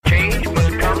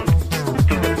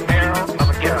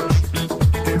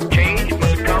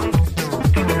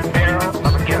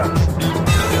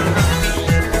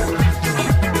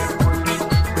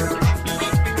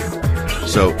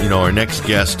So, our next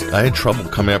guest, I had trouble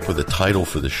coming up with a title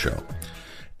for the show.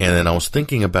 And then I was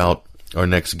thinking about our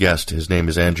next guest. His name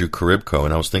is Andrew Korybko.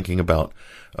 And I was thinking about,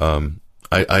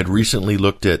 I'd recently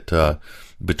looked at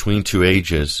Between Two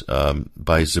Ages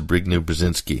by Zbigniew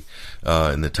Brzezinski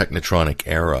in the Technotronic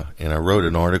Era. And I wrote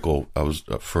an article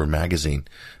for a magazine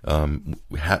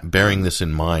bearing this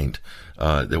in mind,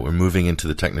 that we're moving into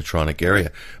the Technotronic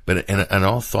area. And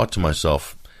I thought to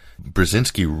myself,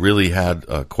 Brzezinski really had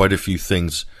quite a few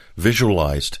things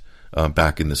visualized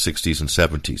back in the 60s and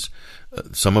 70s,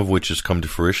 some of which has come to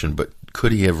fruition, but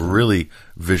could he have really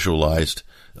visualized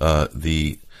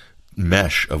the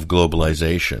mesh of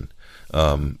globalization,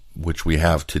 which we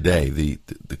have today, the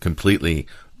completely,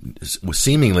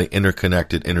 seemingly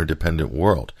interconnected, interdependent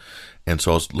world? And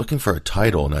so I was looking for a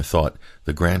title, and I thought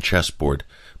the Grand Chessboard,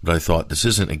 but I thought this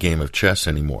isn't a game of chess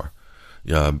anymore.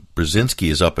 Brzezinski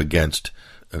is up against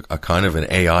a kind of an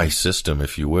AI system,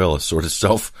 if you will, a sort of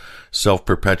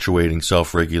self-perpetuating,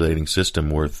 self-regulating system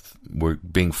where we're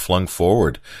being flung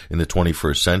forward in the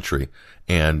 21st century.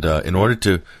 And in order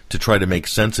to try to make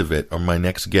sense of it, my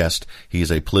next guest, he is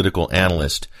a political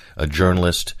analyst, a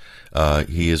journalist.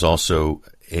 He is also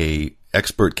a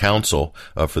expert counsel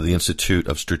for the Institute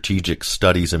of Strategic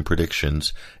Studies and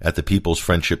Predictions at the People's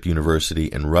Friendship University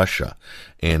in Russia.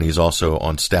 And he's also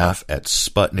on staff at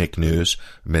Sputnik News.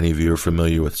 Many of you are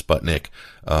familiar with Sputnik.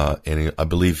 And I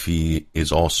believe he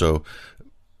is also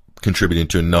contributing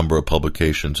to a number of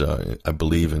publications, I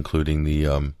believe, including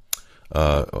the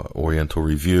Oriental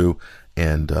Review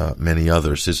and many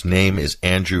others. His name is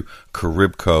Andrew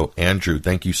Korybko. Andrew,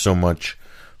 thank you so much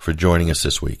for joining us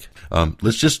this week.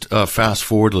 Let's just fast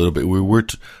forward a little bit. We were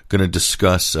going to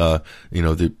discuss,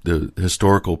 the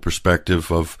historical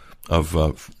perspective of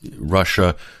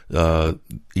Russia,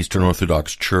 Eastern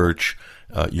Orthodox Church,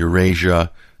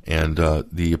 Eurasia, and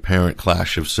the apparent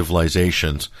clash of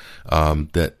civilizations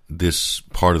that this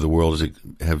part of the world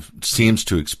seems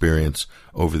to experience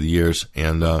over the years.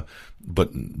 And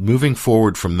but moving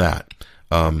forward from that,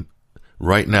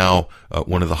 right now,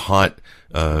 one of the hot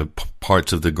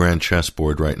parts of the Grand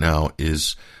Chessboard right now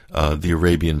is the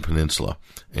Arabian Peninsula.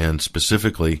 And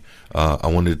specifically, I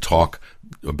wanted to talk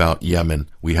about Yemen.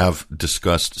 We have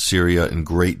discussed Syria in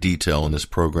great detail in this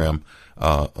program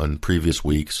on previous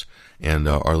weeks, and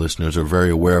our listeners are very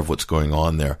aware of what's going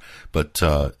on there. But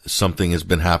something has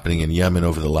been happening in Yemen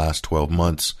over the last 12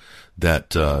 months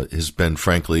that has been,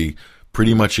 frankly,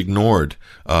 pretty much ignored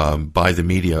by the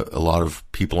media. A lot of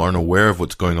people aren't aware of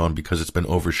what's going on because it's been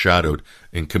overshadowed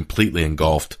and completely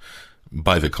engulfed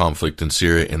by the conflict in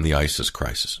Syria and the ISIS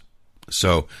crisis.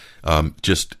 So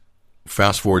just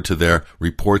fast forward to their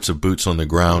reports of boots on the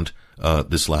ground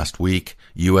this last week.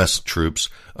 U.S. troops,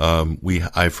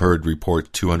 I've heard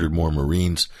report 200 more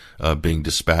Marines being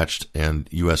dispatched and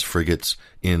U.S. frigates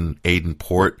in Aden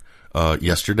port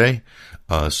yesterday.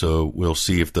 So we'll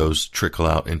see if those trickle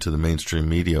out into the mainstream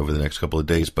media over the next couple of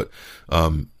days. But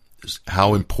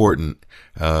how important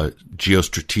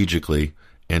geostrategically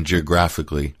and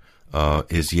geographically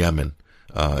is Yemen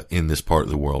in this part of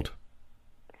the world?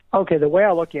 Okay, the way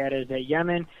I look at it is that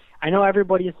Yemen, I know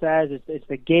everybody says it's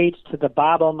the gates to the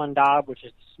Bab el-Mandab, which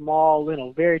is small,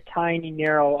 very tiny,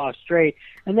 narrow strait,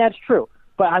 and that's true.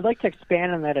 But I'd like to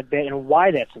expand on that a bit and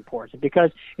why that's important,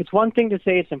 because it's one thing to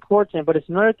say it's important, but it's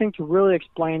another thing to really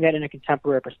explain that in a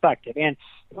contemporary perspective. And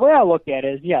the way I look at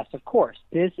it is, yes, of course,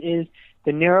 this is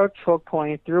the narrow choke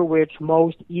point through which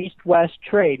most east-west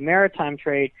trade, maritime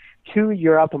trade, to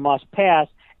Europe must pass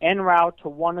en route to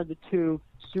one of the two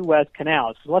Suez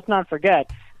canals. So let's not forget,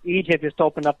 Egypt just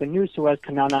opened up a new Suez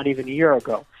Canal not even a year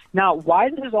ago. Now, why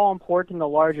this is all important in the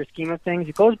larger scheme of things,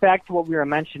 it goes back to what we were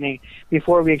mentioning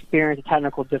before we experienced the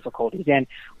technical difficulties. And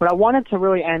what I wanted to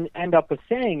really end up with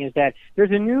saying is that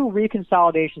there's a new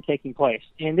reconsolidation taking place.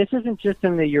 And this isn't just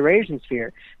in the Eurasian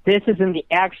sphere. This is in the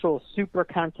actual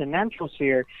supercontinental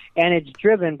sphere, and it's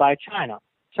driven by China.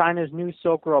 China's new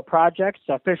Silk Road projects,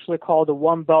 officially called the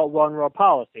One Belt, One Road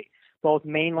policy, both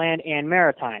mainland and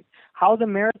maritime. How the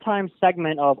maritime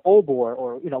segment of OBOR,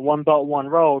 or One Belt, One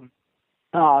Road,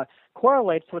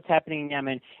 correlates to what's happening in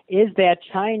Yemen is that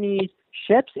Chinese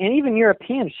ships and even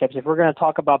European ships, if we're going to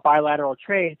talk about bilateral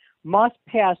trade, must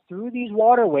pass through these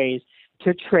waterways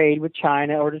to trade with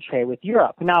China or to trade with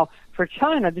Europe. Now, for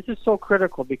China, this is so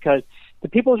critical because the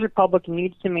People's Republic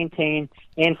needs to maintain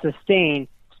and sustain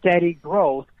steady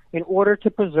growth in order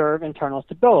to preserve internal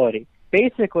stability.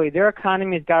 Basically, their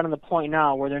economy has gotten to the point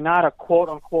now where they're not a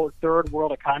quote-unquote third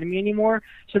world economy anymore,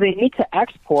 so they need to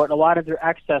export a lot of their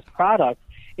excess products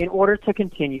in order to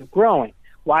continue growing.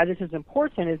 why this is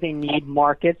important is they need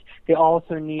markets. They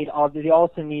also need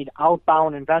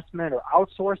outbound investment or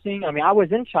outsourcing. I mean, I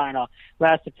was in China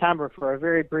last September for a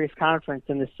very brief conference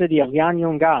in the city of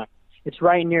Lianyungan. It's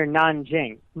right near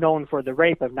Nanjing, known for the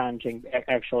rape of Nanjing,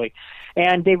 actually.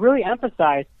 And they really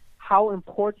emphasize how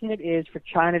important it is for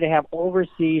China to have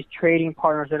overseas trading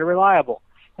partners that are reliable.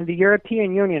 And the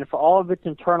European Union, for all of its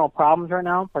internal problems right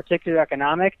now, particularly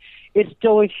economic, it's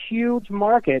still a huge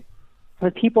market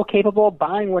with people capable of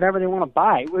buying whatever they want to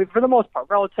buy, for the most part,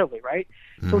 relatively, right?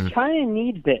 Mm-hmm. So China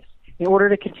needs this in order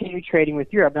to continue trading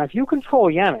with Europe. Now, if you control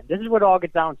Yemen, this is what it all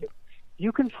gets down to. If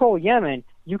you control Yemen,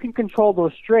 you can control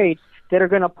those straits that are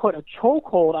going to put a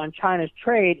chokehold on China's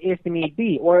trade if need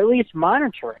be, or at least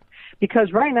monitor it.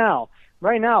 Because right now,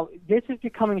 this is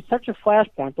becoming such a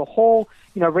flashpoint, the whole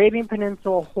Arabian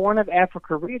Peninsula, Horn of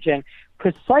Africa region,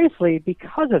 precisely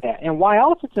because of that. And why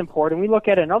else it's important, we look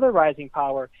at another rising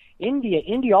power, India.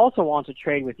 India also wants to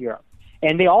trade with Europe,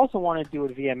 and they also want to do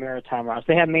it via maritime routes.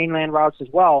 They have mainland routes as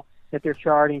well that they're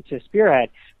charting to spearhead.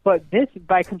 But this,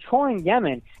 by controlling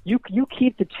Yemen, you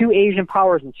keep the two Asian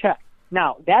powers in check.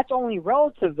 Now, that's only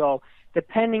relative, though,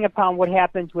 depending upon what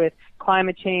happens with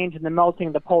climate change and the melting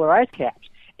of the polar ice caps.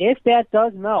 If that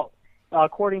does melt,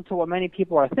 according to what many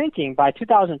people are thinking, by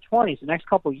 2020, so the next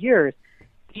couple of years,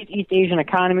 these East Asian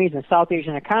economies and South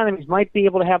Asian economies might be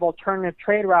able to have alternative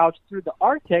trade routes through the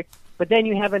Arctic, but then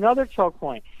you have another choke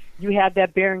point. You have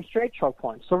that Bering Strait choke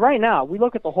point. So right now, we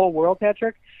look at the whole world,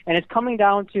 Patrick, and it's coming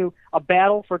down to a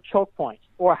battle for choke points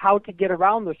or how to get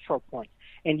around those choke points.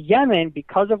 And Yemen,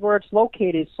 because of where it's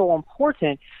located, is so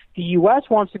important. The U.S.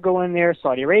 wants to go in there.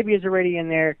 Saudi Arabia is already in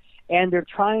there. And they're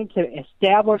trying to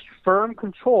establish firm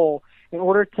control in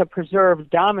order to preserve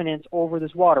dominance over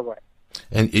this waterway.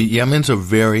 And Yemen's a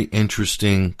very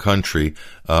interesting country,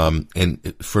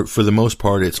 and for the most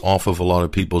part, it's off of a lot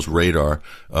of people's radar,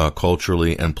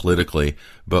 culturally and politically.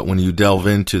 But when you delve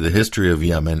into the history of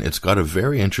Yemen, it's got a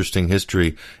very interesting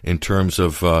history in terms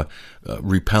of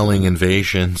repelling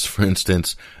invasions. For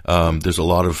instance, there's a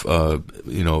lot of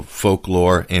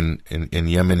folklore in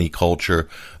Yemeni culture.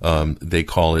 They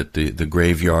call it the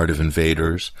graveyard of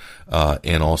invaders,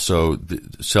 and also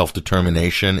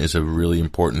self-determination is a really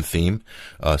important theme.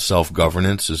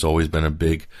 Self-governance has always been a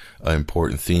big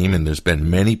important theme, and there's been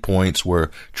many points where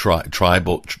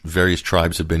various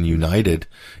tribes have been united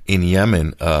in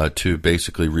Yemen to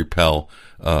basically repel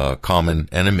a common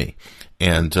enemy.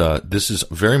 And this is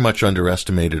very much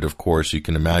underestimated, of course. You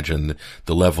can imagine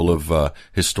the level of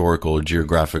historical,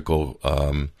 geographical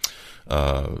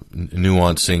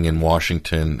nuancing in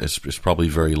Washington is probably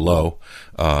very low,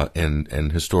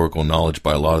 and historical knowledge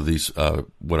by a lot of these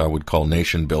what I would call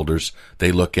nation builders.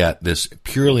 They look at this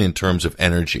purely in terms of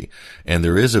energy, and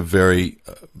there is a very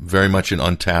much an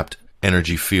untapped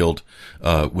energy field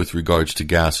with regards to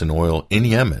gas and oil in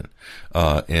Yemen.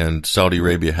 And Saudi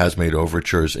Arabia has made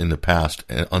overtures in the past,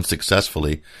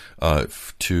 unsuccessfully,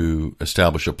 to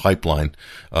establish a pipeline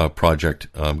project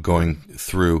going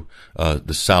through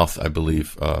the south, I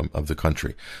believe, of the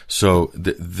country. So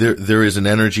there is an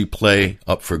energy play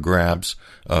up for grabs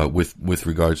with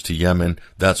regards to Yemen.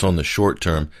 That's on the short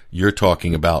term. You're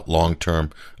talking about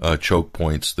long-term choke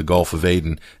points. The Gulf of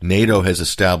Aden. NATO has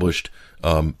established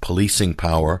policing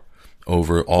power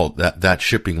over all that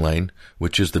shipping lane,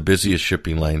 which is the busiest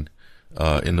shipping lane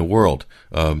in the world,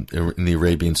 in the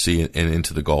Arabian Sea and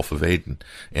into the Gulf of Aden.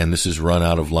 And this is run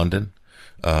out of London.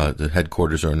 The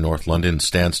headquarters are in North London,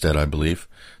 Stansted, I believe.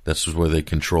 This is where they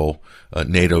control.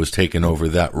 NATO's taken over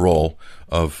that role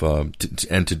of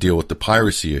and to deal with the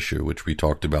piracy issue, which we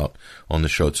talked about on the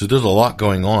show. So there's a lot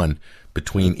going on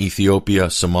between Ethiopia,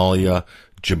 Somalia,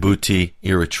 Djibouti,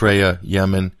 Eritrea,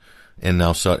 Yemen, and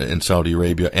now in Saudi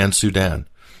Arabia and Sudan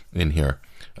in here.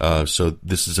 So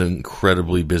this is an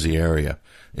incredibly busy area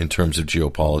in terms of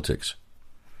geopolitics.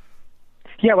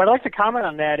 Yeah, what I'd like to comment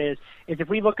on that is if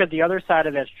we look at the other side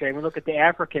of that strait, we look at the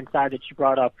African side that you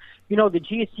brought up, the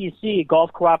GCC,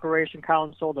 Gulf Cooperation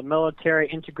Council, the military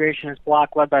integrationist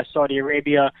bloc led by Saudi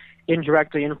Arabia,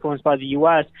 indirectly influenced by the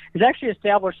U.S., has actually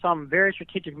established some very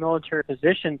strategic military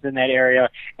positions in that area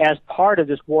as part of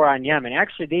this war on Yemen.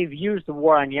 Actually, they've used the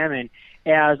war on Yemen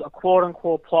as a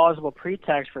quote-unquote plausible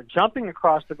pretext for jumping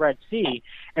across the Red Sea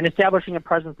and establishing a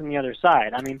presence on the other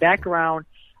side. I mean, back around,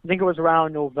 I think it was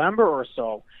around November or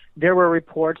so, there were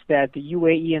reports that the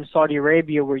UAE and Saudi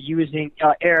Arabia were using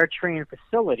Eritrean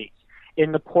facilities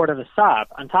in the port of Assab.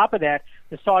 On top of that,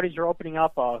 the Saudis are opening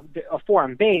up a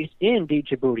foreign base in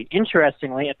Djibouti,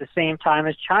 interestingly, at the same time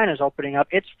as China's opening up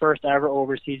its first ever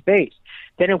overseas base.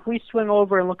 Then if we swing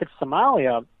over and look at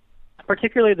Somalia,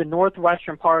 particularly the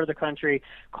northwestern part of the country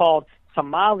called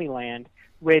Somaliland,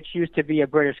 which used to be a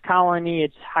British colony.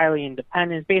 It's highly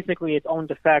independent. Basically, its own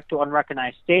de facto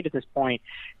unrecognized state at this point.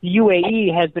 The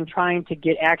UAE has been trying to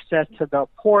get access to the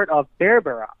port of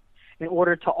Berbera in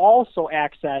order to also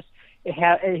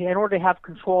in order to have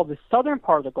control of the southern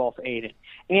part of the Gulf of Aden.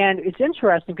 And it's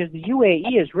interesting because the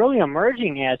UAE is really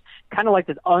emerging as kind of like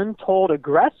this untold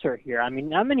aggressor here. I mean,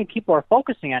 not many people are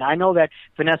focusing on it. I know that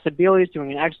Vanessa Beeley is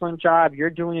doing an excellent job. You're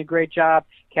doing a great job.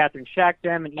 Catherine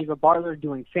Shackdam and Eva Bartler are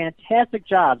doing fantastic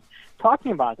jobs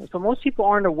talking about this. But most people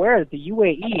aren't aware that the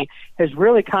UAE has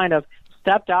really kind of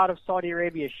stepped out of Saudi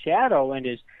Arabia's shadow and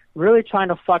is really trying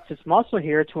to flex its muscle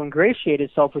here to ingratiate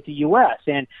itself with the U.S.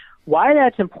 And why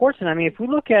that's important, I mean, if we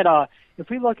look at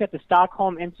the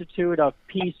Stockholm Institute of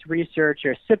Peace Research,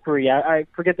 or SIPRI, I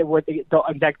forget what the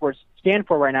exact words stand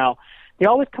for right now, they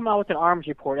always come out with an arms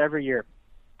report every year.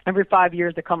 Every 5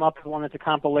 years they come up with one that's a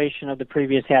compilation of the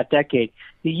previous half decade.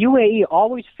 The UAE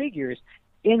always figures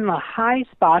in the high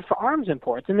spot for arms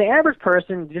imports. And the average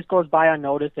person just goes by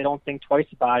unnoticed. They don't think twice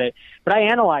about it. But I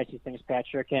analyze these things,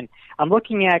 Patrick, and I'm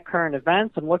looking at current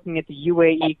events. I'm looking at the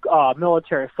UAE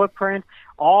military footprint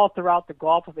all throughout the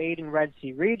Gulf of Aden, Red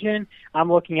Sea region.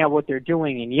 I'm looking at what they're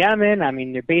doing in Yemen. I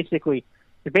mean, they're basically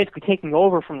taking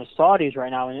over from the Saudis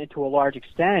right now, and to a large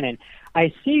extent. And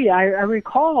I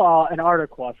recall an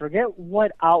article, I forget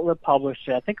what outlet published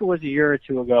it, I think it was a year or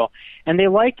two ago, and they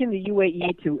likened the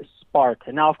UAE to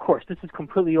Sparta. Now, of course, this is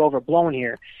completely overblown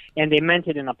here, and they meant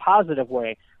it in a positive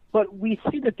way. But we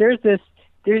see that there's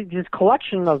this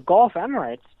collection of Gulf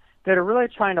Emirates that are really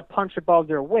trying to punch above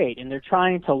their weight, and they're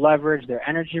trying to leverage their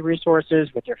energy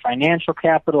resources with their financial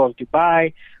capital of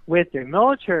Dubai, with their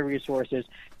military resources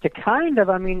to kind of,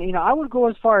 I would go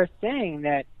as far as saying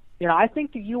that, I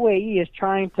think the UAE is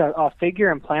trying to figure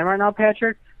and plan right now,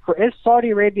 Patrick, for if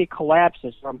Saudi Arabia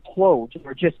collapses or implodes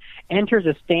or just enters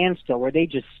a standstill where they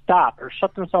just stop or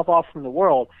shut themselves off from the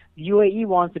world, the UAE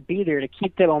wants to be there to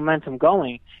keep that momentum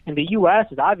going. And the U.S.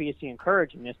 is obviously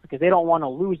encouraging this because they don't want to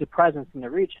lose a presence in the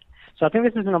region. So I think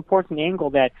this is an important angle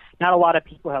that not a lot of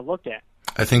people have looked at.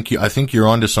 I think you're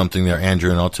onto something there, Andrew,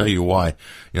 and I'll tell you why.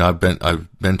 I've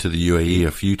been to the UAE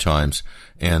a few times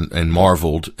and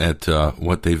marveled at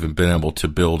what they've been able to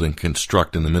build and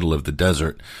construct in the middle of the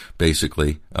desert,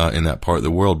 basically, in that part of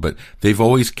the world. But they've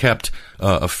always kept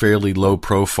a fairly low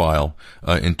profile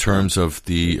in terms of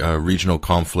the regional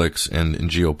conflicts and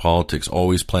geopolitics,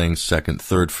 always playing second,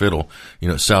 third fiddle.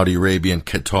 Saudi Arabia and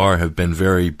Qatar have been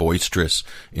very boisterous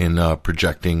in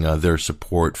projecting their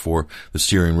support for the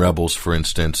Syrian rebels, for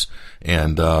instance,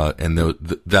 and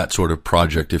that sort of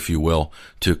project, if you will,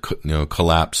 to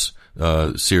collapse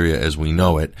Syria as we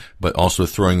know it, but also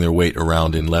throwing their weight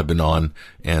around in Lebanon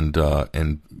and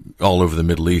all over the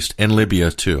Middle East and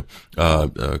Libya too.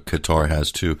 Qatar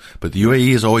has too, but the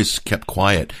UAE has always kept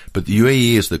quiet. But the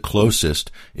UAE is the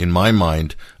closest, in my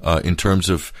mind, in terms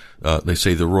of they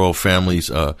say the royal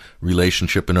family's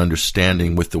relationship and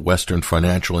understanding with the Western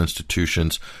financial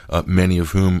institutions, many of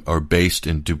whom are based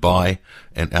in Dubai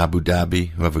and Abu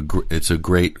Dhabi, it's a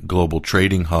great global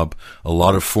trading hub. A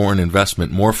lot of foreign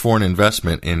investment, more foreign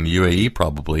investment in UAE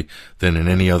probably than in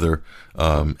any other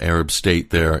Arab state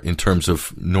there in terms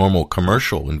of normal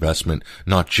commercial investment,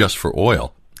 not just for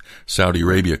oil. Saudi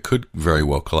Arabia could very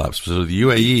well collapse. So the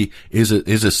UAE is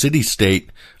a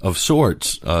city-state of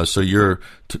sorts. So you're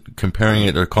comparing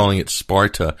it or calling it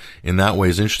Sparta in that way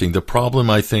is interesting. The problem,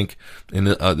 I think, and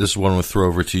this is one I'll throw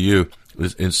over to you,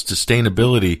 is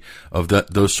sustainability of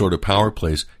those sort of power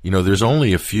plays. There's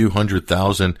only a few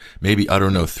 100,000, maybe,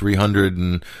 300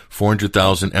 and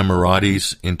 400,000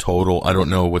 Emiratis in total. I don't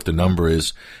know what the number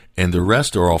is. And the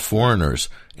rest are all foreigners.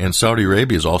 And Saudi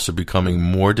Arabia is also becoming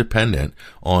more dependent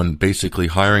on basically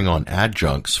hiring on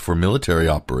adjuncts for military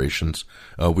operations.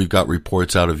 We've got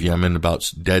reports out of Yemen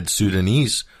about dead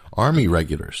Sudanese army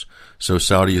regulars. So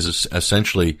Saudi is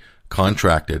essentially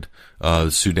contracted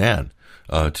Sudan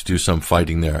to do some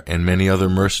fighting there, and many other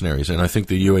mercenaries. And I think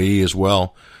the UAE as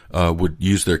well would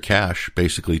use their cash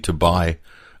basically to buy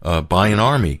an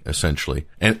army, essentially.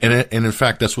 And in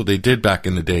fact, that's what they did back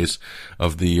in the days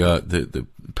of the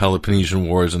Peloponnesian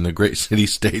Wars and the great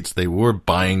city-states. They were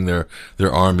buying their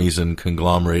armies and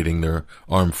conglomerating their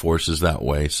armed forces that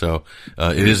way. So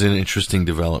it is an interesting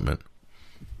development.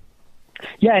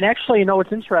 Yeah, and actually,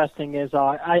 what's interesting is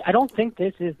I don't think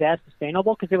this is that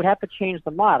sustainable because they would have to change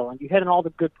the model. And you hit on all the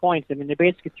good points. They're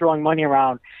basically throwing money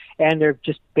around, and they're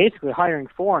just basically hiring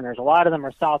foreigners. A lot of them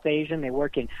are South Asian. They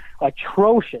work in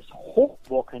atrocious,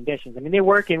 horrible conditions. They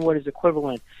work in what is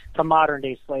equivalent to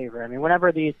modern-day slavery.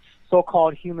 Whenever these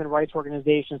so-called human rights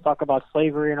organizations talk about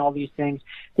slavery and all these things.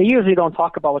 They usually don't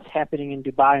talk about what's happening in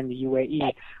Dubai and the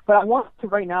UAE. But I want to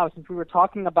right now, since we were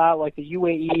talking about like the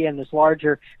UAE and this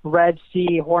larger Red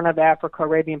Sea, Horn of Africa,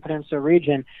 Arabian Peninsula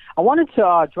region, I wanted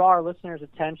to draw our listeners'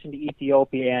 attention to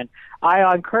Ethiopia. And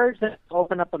I encourage them to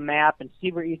open up a map and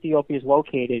see where Ethiopia is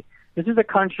located. This is a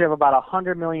country of about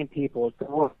 100 million people. It's the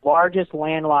world's largest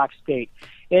landlocked state.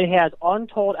 It has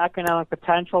untold economic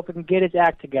potential if it can get its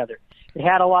act together. It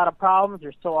had a lot of problems.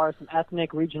 There still are some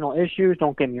ethnic, regional issues,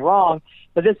 don't get me wrong,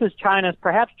 but this is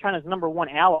perhaps China's number one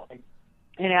ally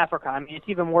in Africa. I mean, it's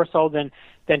even more so than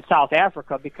South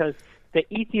Africa, because the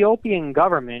Ethiopian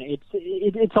government,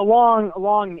 it's a long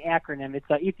acronym. It's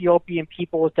the Ethiopian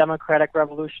People's Democratic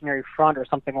Revolutionary Front or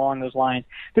something along those lines.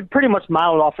 They're pretty much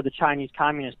modeled off of the Chinese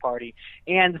Communist Party.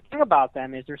 And the thing about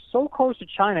them is they're so close to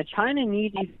China. China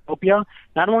needs Ethiopia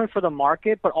not only for the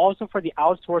market, but also for the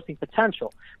outsourcing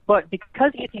potential. But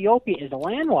because Ethiopia is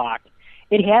landlocked,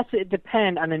 it has to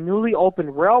depend on a newly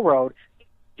opened railroad,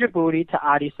 Djibouti to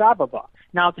Addis Ababa.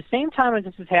 Now, at the same time as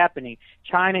this is happening,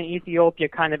 China and Ethiopia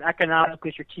kind of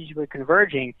economically, strategically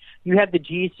converging, you have the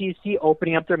GCC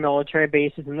opening up their military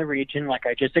bases in the region, like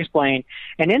I just explained.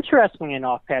 And interestingly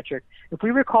enough, Patrick, if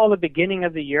we recall the beginning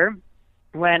of the year,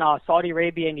 when Saudi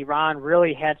Arabia and Iran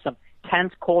really had some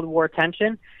tense Cold War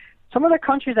tension, some of the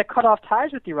countries that cut off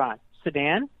ties with Iran,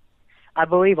 Sudan, I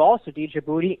believe also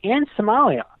Djibouti, and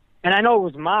Somalia. And I know it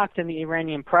was mocked in the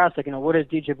Iranian press, like, what is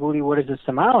Djibouti, what is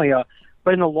Somalia?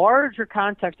 But in the larger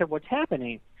context of what's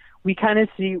happening, we kind of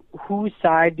see whose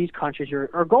side these countries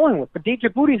are going with. But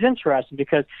Djibouti is interesting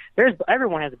because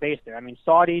everyone has a base there. I mean,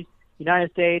 Saudis, United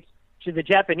States, the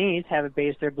Japanese have a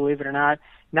base there, believe it or not,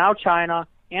 now China,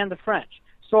 and the French.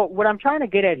 So what I'm trying to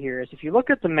get at here is, if you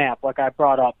look at the map, like I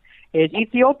brought up, is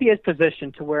Ethiopia is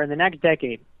positioned to where in the next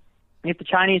decade, if the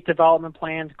Chinese development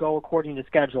plans go according to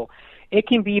schedule, it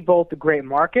can be both a great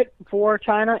market for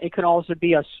China. It can also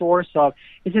be a source of,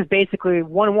 this is basically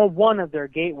one of their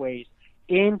gateways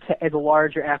into the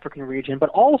larger African region, but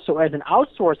also as an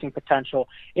outsourcing potential.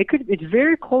 It's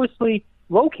very closely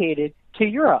located to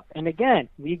Europe. And again,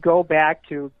 we go back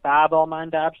to Bab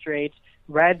el-Mandab Straits,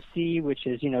 Red Sea, which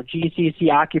is, GCC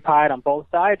occupied on both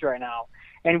sides right now.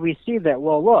 And we see that,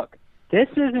 well, look, this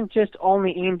isn't just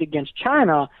only aimed against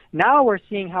China. Now we're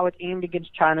seeing how it's aimed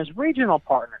against China's regional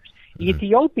partners,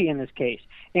 Ethiopia in this case.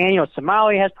 And,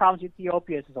 Somalia has problems with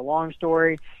Ethiopia. This is a long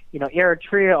story.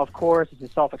 Eritrea, of course, is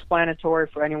self-explanatory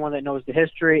for anyone that knows the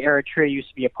history. Eritrea used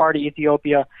to be a part of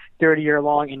Ethiopia,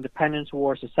 30-year-long independence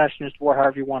war, secessionist war,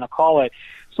 however you want to call it.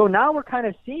 So now we're kind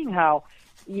of seeing how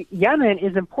Yemen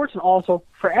is important also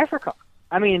for Africa.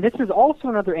 I mean, this is also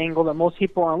another angle that most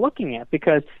people aren't looking at,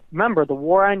 because remember, the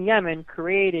war on Yemen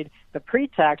created the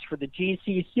pretext for the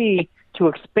GCC to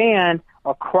expand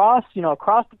across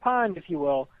the pond, if you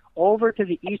will, over to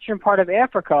the eastern part of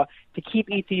Africa to keep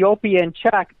Ethiopia in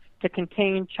check, to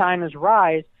contain China's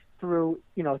rise through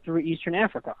eastern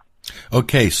Africa.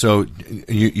 Okay, so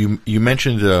you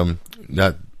mentioned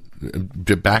that,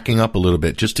 backing up a little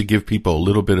bit, just to give people a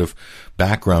little bit of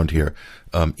background here.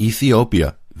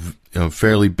 Ethiopia,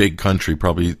 fairly big country,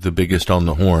 probably the biggest on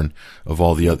the Horn of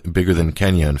all the other, bigger than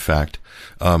Kenya, in fact,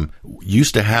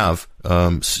 used to have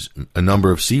a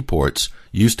number of seaports,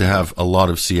 used to have a lot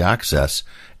of sea access,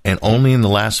 and only in the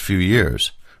last few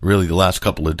years, really the last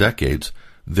couple of decades,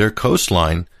 their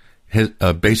coastline has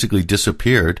basically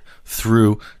disappeared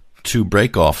through two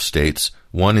break-off states.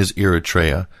 One is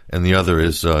Eritrea, and the other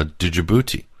is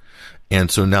Djibouti. And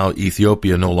so now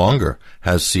Ethiopia no longer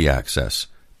has sea access.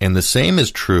 And the same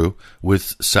is true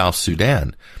with South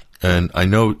Sudan. And I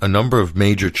know a number of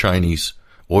major Chinese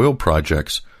oil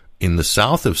projects in the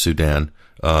south of Sudan,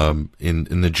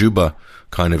 in the Juba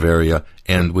kind of area,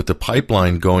 and with the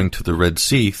pipeline going to the Red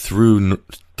Sea through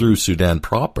Sudan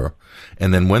proper.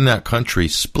 And then when that country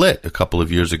split a couple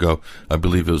of years ago, I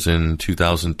believe it was in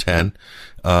 2010,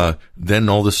 then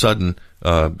all of a sudden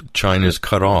China is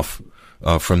cut off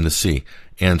from the sea.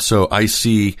 And so I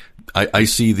see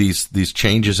these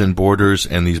changes in borders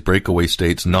and these breakaway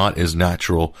states not as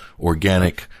natural,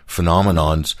 organic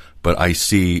phenomenons, but I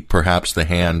see perhaps the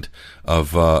hand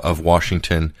of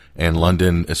Washington and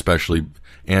London, especially,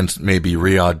 and maybe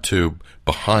Riyadh too,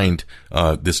 behind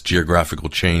this geographical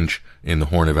change in the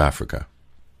Horn of Africa.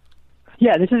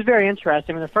 Yeah, this is very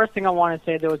interesting. And the first thing I want to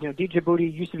say, though, is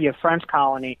Djibouti used to be a French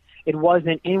colony. It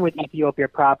wasn't in with Ethiopia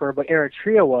proper, but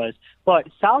Eritrea was. But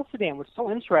South Sudan, what's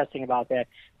so interesting about that,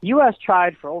 the U.S.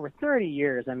 tried for over 30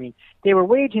 years. I mean, they were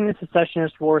waging the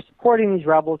secessionist war, supporting these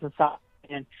rebels in South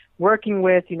Sudan, working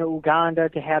with, Uganda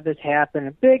to have this happen.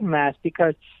 A big mess,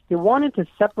 because they wanted to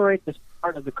separate this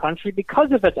part of the country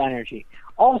because of its energy.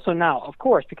 Also now, of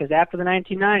course, because after the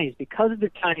 1990s, because of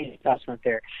the Chinese investment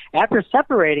there, after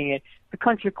separating it, the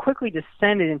country quickly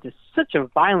descended into such a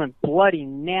violent, bloody,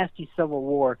 nasty civil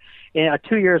war.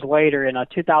 2 years later, in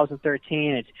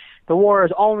 2013, the war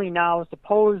is only now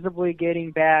supposedly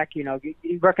getting back,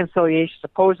 reconciliation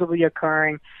supposedly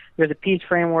occurring. There's a peace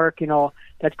framework,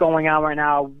 that's going on right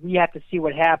now. We have to see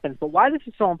what happens. But why this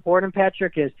is so important,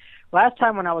 Patrick, is last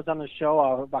time when I was on the show,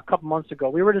 about a couple months ago,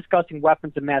 we were discussing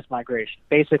weapons of mass migration,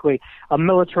 basically a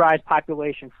militarized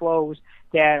population flows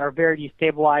that are very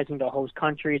destabilizing to host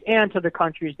countries and to the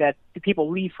countries that the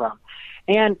people leave from.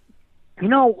 And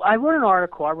I wrote an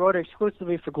article. I wrote it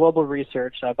exclusively for Global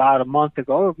Research about a month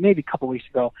ago, or maybe a couple weeks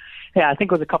ago. Yeah, I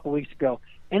think it was a couple weeks ago.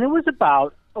 And it was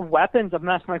about weapons of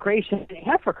mass migration in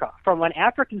Africa, from one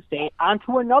African state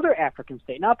onto another African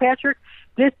state. Now, Patrick,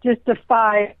 this just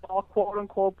defies all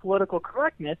quote-unquote political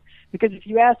correctness, because if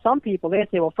you ask some people, they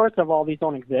say, well, first of all, these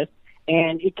don't exist,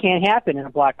 and it can't happen in a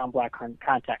black-on-black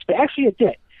context. But actually it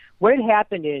did. What had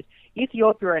happened is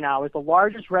Ethiopia right now is the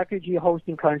largest refugee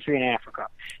hosting country in Africa.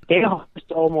 They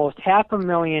host almost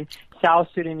 500,000 South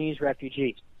Sudanese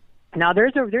refugees. Now,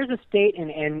 there's a state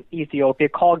in Ethiopia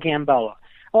called Gambela.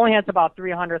 Only has about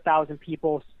 300,000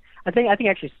 people. I think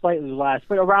actually slightly less,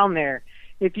 but around there.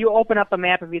 If you open up a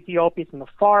map of Ethiopia, it's on the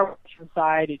far western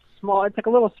side. It's small. It's like a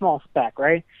little small speck,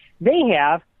 right? They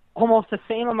have almost the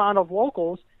same amount of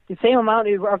locals, the same amount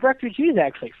of refugees,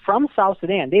 actually, from South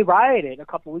Sudan. They rioted a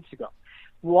couple weeks ago.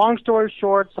 Long story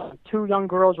short, 2 young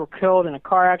girls were killed in a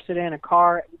car accident.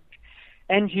 A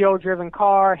NGO-driven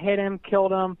car hit him,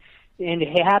 killed him, and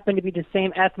it happened to be the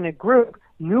same ethnic group,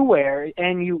 Nuer,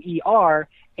 N-U-E-R,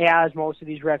 as most of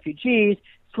these refugees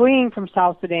fleeing from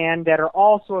South Sudan that are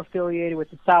also affiliated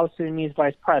with the South Sudanese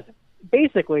vice president.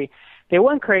 Basically, they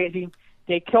went crazy.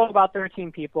 They killed about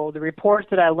 13 people. The reports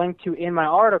that I linked to in my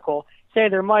article say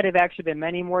there might have actually been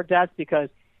many more deaths because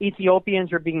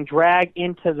Ethiopians are being dragged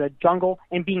into the jungle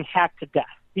and being hacked to death.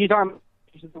 These are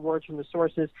the words from the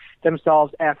sources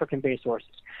themselves, African-based sources.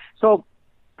 So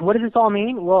what does this all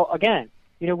mean? Well, again,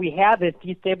 we have this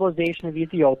destabilization of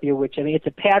Ethiopia, which, it's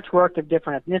a patchwork of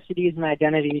different ethnicities and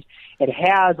identities. It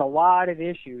has a lot of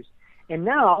issues. And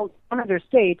now, one of their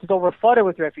states is overflooded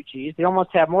with refugees. They almost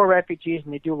have more refugees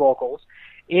than they do locals.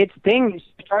 Things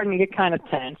are starting to get kind of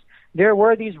tense. There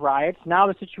were these riots. Now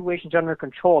the situation's under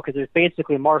control because there's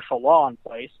basically martial law in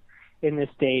place in this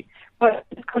state. But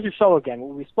this goes to show again,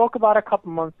 what we spoke about a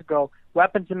couple months ago,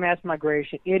 weapons of mass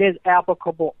migration, it is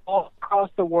applicable all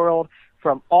across the world,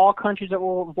 from all countries of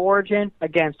origin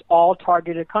against all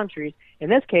targeted countries. In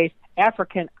this case,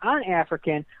 African on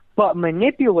African, but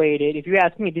manipulated, if you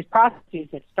ask me, these processes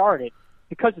that started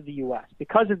because of the U.S.,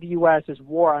 because of the U.S.'s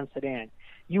war on Sudan.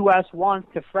 U.S.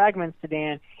 wants to fragment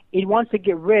Sudan. It wants to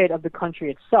get rid of the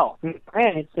country itself.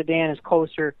 Granted, Sudan is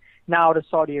closer now to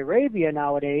Saudi Arabia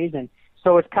nowadays, and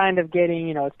so it's kind of getting,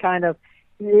 it's kind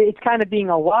of being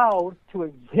allowed to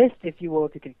exist, if you will,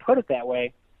 if you can put it that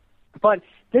way. But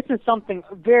this is something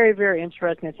very, very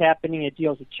interesting that's happening. It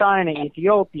deals with China,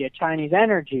 Ethiopia, Chinese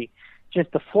energy,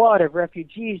 just the flood of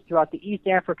refugees throughout the East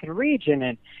African region.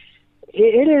 And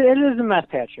it is a mess,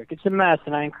 Patrick. It's a mess,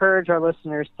 and I encourage our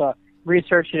listeners to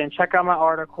research it and check out my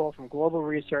article from Global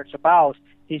Research about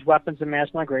these weapons of mass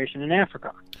migration in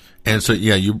Africa. And so,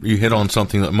 yeah, you hit on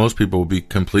something that most people will be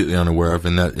completely unaware of,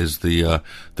 and that is the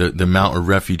amount of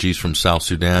refugees from South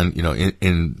Sudan.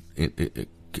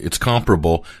 It's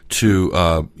comparable to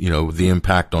the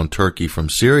impact on Turkey from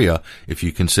Syria, if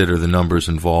you consider the numbers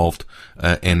involved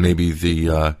and maybe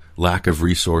the lack of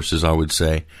resources, I would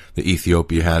say, that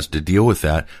Ethiopia has to deal with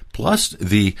that, plus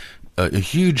the a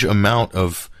huge amount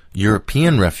of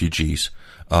European refugees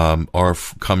are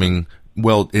coming.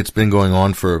 Well, it's been going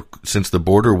on since the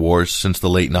border wars, since the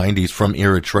late 90s, from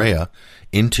Eritrea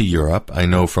into Europe. I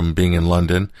know from being in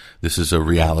London, this is a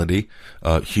reality.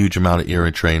 Huge amount of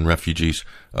Eritrean refugees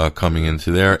coming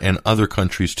into there, and other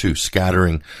countries too,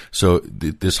 scattering. So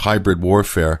this hybrid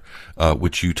warfare,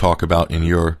 which you talk about in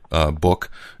your book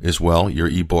as well, your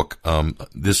ebook,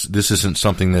 this isn't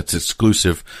something that's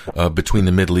exclusive between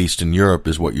the Middle East and Europe,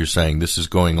 is what you're saying. This is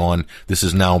going on. This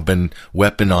has now been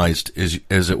weaponized,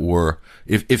 as it were.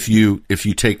 If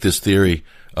you take this theory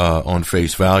on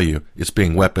face value, it's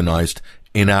being weaponized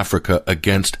in Africa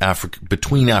against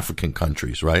between African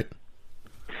countries, right?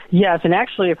 Yes, and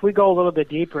actually, if we go a little bit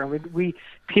deeper and we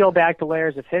peel back the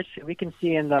layers of history, we can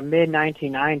see in the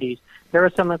mid-1990s, there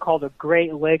was something called the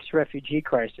Great Lakes Refugee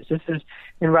Crisis. This is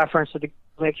in reference to the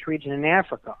Lakes region in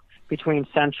Africa. between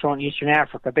Central and Eastern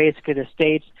Africa, basically the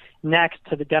states next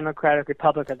to the Democratic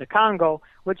Republic of the Congo,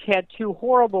 which had two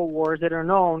horrible wars that are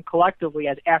known collectively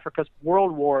as Africa's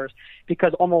world wars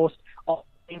because almost all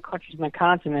countries on the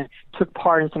continent took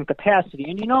part in some capacity.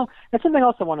 And, that's something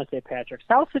else I want to say, Patrick.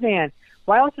 South Sudan,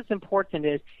 why else it's important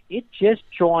is it just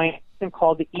joined something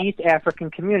called the East African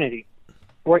Community,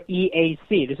 or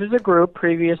EAC. This is a group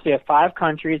previously of 5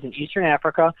 countries in Eastern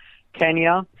Africa,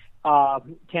 Kenya,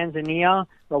 Tanzania,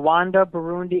 Rwanda,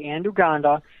 Burundi, and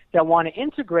Uganda that want to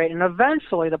integrate, and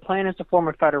eventually the plan is to form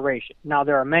a federation. Now,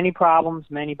 there are many problems,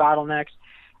 many bottlenecks.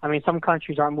 I mean, some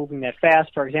countries aren't moving that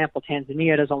fast. For example,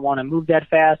 Tanzania doesn't want to move that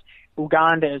fast.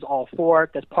 Uganda is all for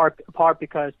it. That's part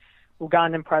because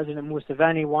Ugandan President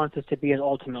Museveni wants this to be his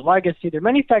ultimate legacy. There are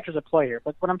many factors at play here.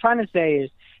 But what I'm trying to say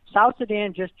is South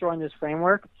Sudan just joined this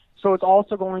framework, so it's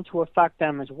also going to affect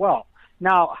them as well.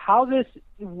 Now,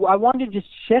 I wanted to just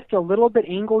shift a little bit,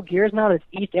 angle gears now to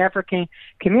this East African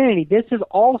community. This is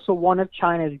also one of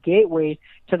China's gateways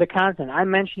to the continent. I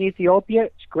mentioned Ethiopia.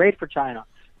 It's great for China.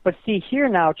 But see here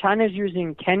now, China is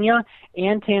using Kenya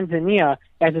and Tanzania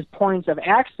as its points of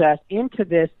access into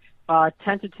this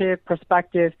tentative,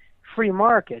 prospective free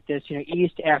market, this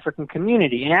East African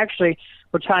community. And actually,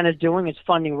 what China is doing is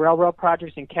funding railroad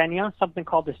projects in Kenya, something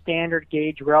called the Standard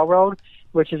Gauge Railroad,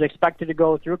 which is expected to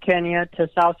go through Kenya to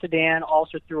South Sudan,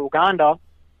 also through Uganda,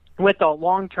 with a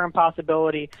long-term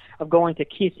possibility of going to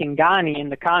Kisangani in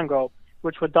the Congo,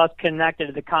 which would thus connect it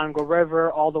to the Congo River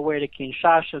all the way to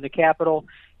Kinshasa, the capital,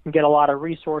 and get a lot of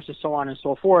resources, so on and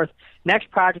so forth.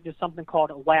 Next project is something called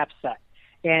LAPSSET,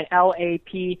 and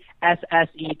LAPSSET,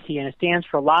 and it stands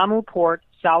for Lamu Port,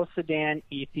 South Sudan,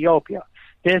 Ethiopia.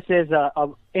 This is a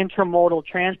intermodal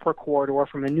transport corridor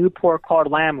from a new port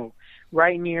called Lamu,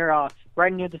 right near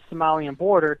the Somalian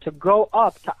border, to go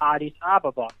up to Addis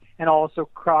Ababa and also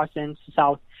cross into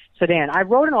South Sudan. I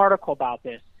wrote an article about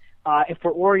this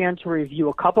for Oriental Review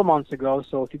a couple months ago,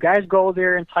 so if you guys go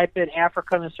there and type in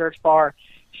Africa in the search bar,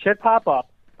 should pop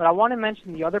up. But I want to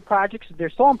mention the other projects. They're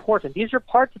so important. These are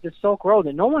parts of the Silk Road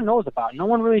that no one knows about, no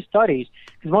one really studies,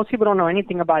 because most people don't know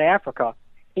anything about Africa.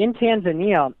 In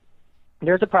Tanzania,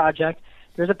 there's a project.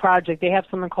 They have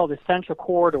something called the Central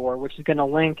Corridor, which is going to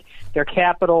link their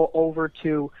capital over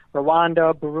to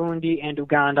Rwanda, Burundi, and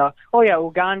Uganda. Oh, yeah,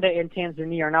 Uganda and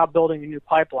Tanzania are now building a new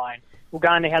pipeline.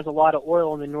 Uganda has a lot of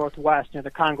oil in the northwest near the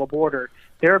Congo border.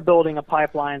 They're building a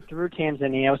pipeline through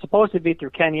Tanzania. It was supposed to be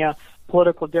through Kenya.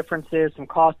 Political differences, some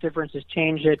cost differences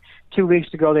changed it. 2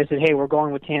 weeks ago, they said, hey, we're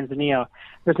going with Tanzania.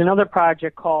 There's another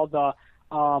project called the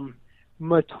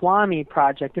Mtwami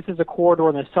project. This is a corridor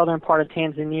in the southern part of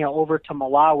Tanzania over to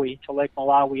Malawi, to Lake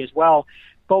Malawi as well.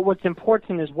 But what's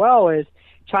important as well is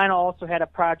China also had a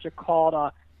project called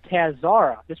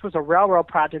Tazara. This was a railroad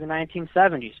project in the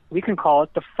 1970s. We can call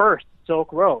it the first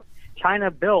Silk Road. China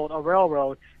built a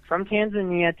railroad from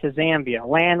Tanzania to Zambia,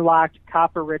 landlocked,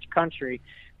 copper-rich country,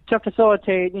 to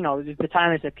facilitate, the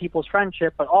time is a people's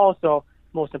friendship, but also,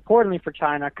 most importantly for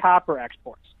China, copper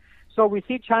exports. So we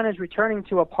see China's returning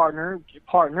to partners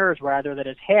that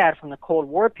it's had from the Cold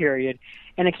War period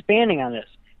and expanding on this.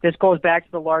 This goes back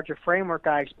to the larger framework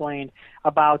I explained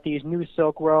about these new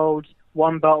Silk Roads,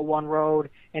 One Belt, One Road,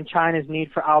 and China's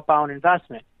need for outbound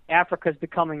investment. Africa is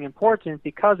becoming important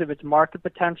because of its market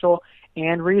potential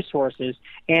and resources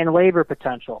and labor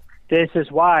potential. This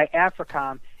is why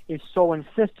AFRICOM is so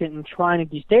insistent in trying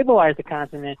to destabilize the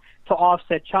continent to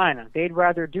offset China. They'd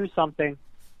rather do something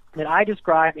that I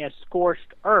describe as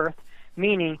scorched earth,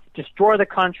 meaning destroy the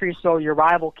country so your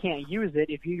rival can't use it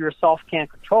if you yourself can't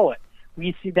control it.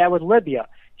 We see that with Libya.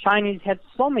 Chinese had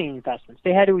so many investments.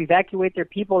 They had to evacuate their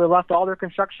people. They left all their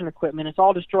construction equipment. It's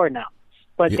all destroyed now.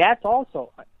 But that's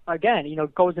also, again,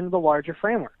 goes into the larger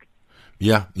framework.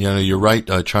 Yeah, you're right.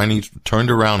 Chinese turned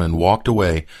around and walked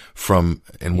away from,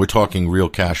 and we're talking real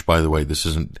cash, by the way. This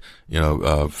isn't,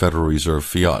 Federal Reserve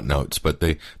fiat notes, but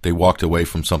they walked away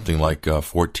from something like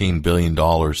 $14 billion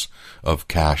of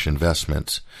cash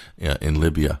investments in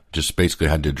Libya. Just basically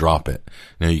had to drop it.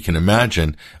 Now you can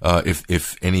imagine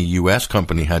if any U.S.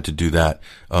 company had to do that,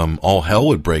 all hell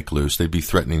would break loose. They'd be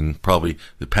threatening, probably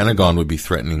the Pentagon would be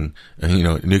threatening,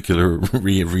 nuclear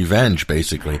revenge,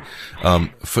 basically.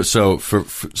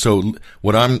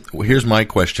 Here's my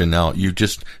question now. You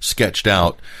just sketched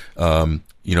out,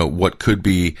 what could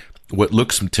be what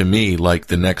looks to me like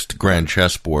the next Grand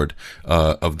Chessboard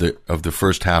of the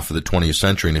first half of the 20th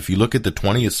century. And if you look at the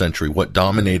 20th century, what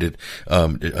dominated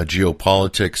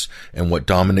geopolitics and what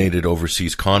dominated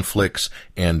overseas conflicts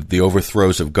and the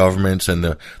overthrows of governments and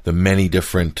the many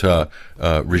different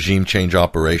regime change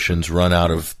operations run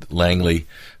out of Langley,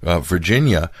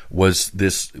 Virginia, was the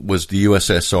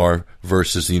USSR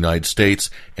versus the United States,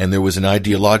 and there was an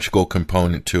ideological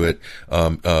component to it.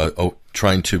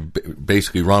 Trying to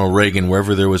basically Ronald Reagan,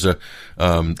 wherever there was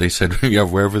they said,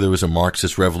 wherever there was a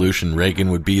Marxist revolution,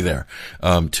 Reagan would be there,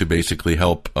 to basically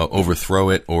help overthrow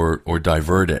it or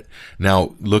divert it.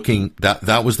 Now,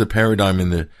 that was the paradigm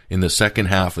in the second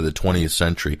half of the 20th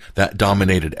century. That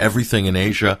dominated everything in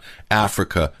Asia,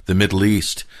 Africa, the Middle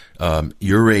East,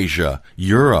 Eurasia,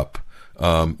 Europe,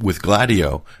 with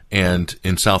Gladio, and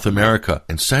in South America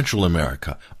and Central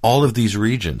America, all of these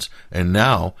regions. And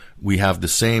now we have the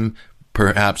same.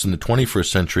 Perhaps in the 21st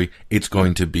century, it's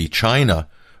going to be China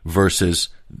versus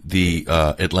the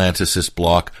Atlanticist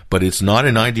bloc, but it's not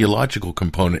an ideological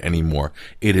component anymore.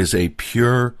 It is a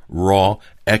pure, raw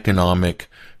economic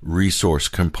resource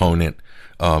component.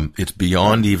 It's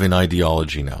beyond even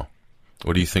ideology now.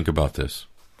 What do you think about this?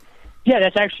 Yeah,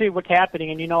 that's actually what's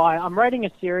happening. And, I'm writing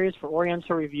a series for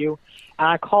Oriental Review, and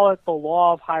I call it The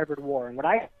Law of Hybrid War. And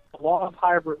the Law of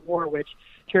Hybrid War, which,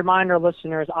 to remind our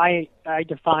listeners, I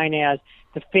define as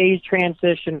the phase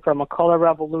transition from a color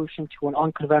revolution to an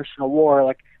unconventional war,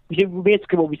 like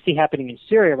basically what we see happening in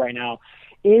Syria right now,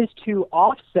 is to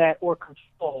offset or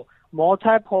control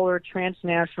multipolar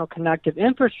transnational connective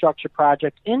infrastructure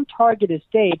projects in targeted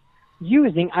states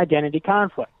using identity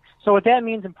conflict. So what that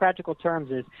means in practical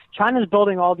terms is China's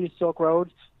building all these Silk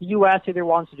Roads. The U.S. either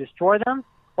wants to destroy them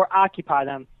or occupy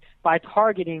them by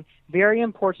targeting very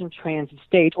important transit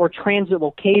states or transit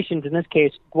locations, in this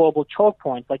case, global choke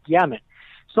points like Yemen.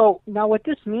 So now what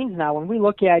this means now, when we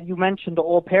look at, you mentioned the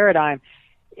old paradigm,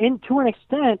 to an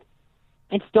extent,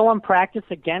 it's still in practice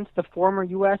against the former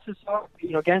USSR,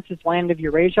 against this land of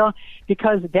Eurasia,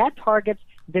 because that targets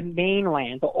the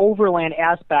mainland, the overland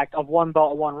aspect of One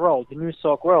Belt, One Road, the New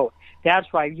Silk Road. That's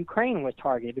why Ukraine was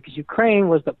targeted, because Ukraine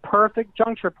was the perfect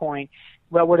juncture point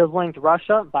that would have linked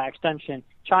Russia, by extension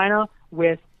China,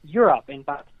 with Europe. And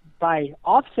by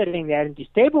offsetting that and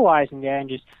destabilizing that and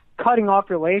just cutting off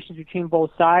relations between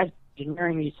both sides,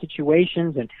 engineering these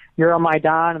situations and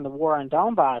Euromaidan and the war on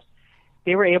Donbass,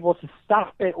 they were able to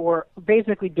stop it or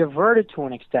basically divert it to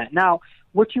an extent. Now,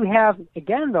 what you have,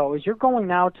 again, though, is you're going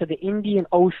now to the Indian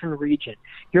Ocean region.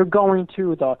 You're going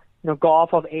to the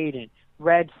Gulf of Aden,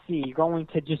 Red Sea. You're going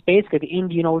to just basically the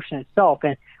Indian Ocean itself.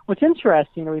 And what's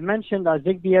interesting, we mentioned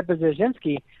Zbigniew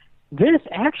Brzezinski. This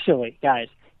actually, guys,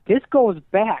 this goes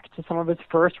back to some of his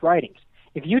first writings.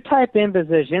 If you type in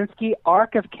Brzezinski,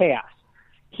 Arc of Chaos,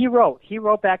 he wrote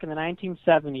back in the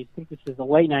 1970s, I think this is the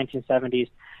late 1970s,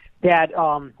 that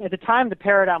at the time the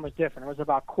paradigm was different. It was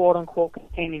about quote-unquote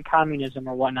containing communism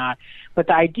or whatnot. But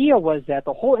the idea was that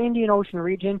the whole Indian Ocean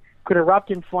region could erupt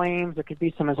in flames. There could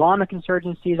be some Islamic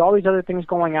insurgencies, all these other things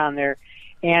going on there,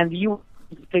 and you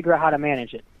figure out how to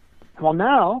manage it. Well,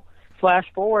 now,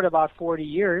 flash forward about 40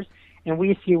 years, and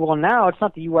we see, well, now it's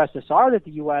not the USSR that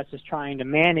the U.S. is trying to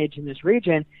manage in this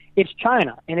region. It's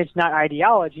China, and it's not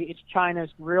ideology. It's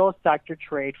China's real sector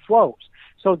trade flows.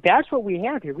 So that's what we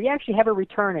have here. We actually have a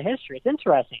return to history. It's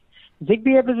interesting.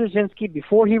 Zbigniew Brzezinski,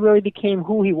 before he really became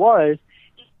who he was,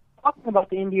 talking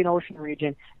about the Indian Ocean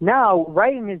region. Now,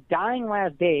 right in his dying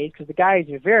last days, because the guy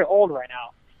is very old right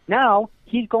now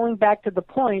he's going back to the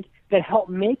point that helped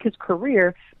make his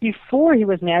career before he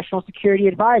was National Security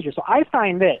Advisor. So I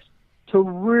find this to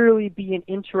really be an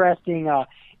interesting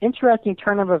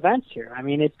turn of events here. I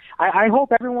mean, I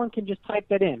hope everyone can just type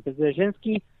that in.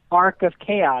 Brzezinski, Arc of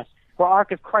Chaos, or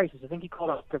Arc of Crisis. I think he called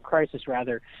it Arc of Crisis,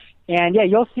 rather. And, yeah,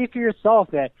 you'll see for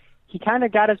yourself that he kind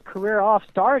of got his career off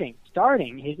starting.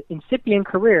 His incipient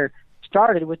career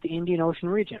started with the Indian Ocean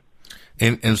region.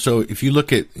 And so if you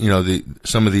look at,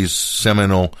 some of these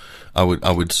seminal, I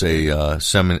would say,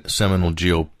 seminal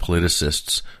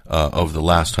geopoliticists, of the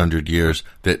last 100 years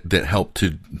that helped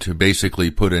to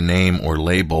basically put a name or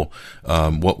label,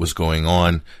 what was going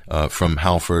on, from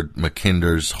Halford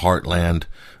Mackinder's Heartland,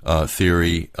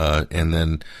 theory, and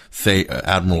then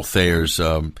Admiral Thayer's,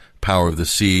 Power of the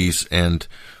Seas, and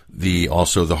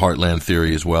also the Heartland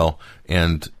theory as well.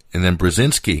 And then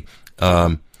Brzezinski,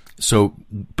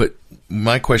 but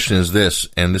my question is this,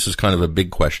 and this is kind of a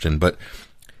big question, but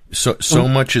so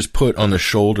much is put on the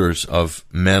shoulders of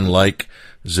men like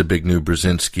Zbigniew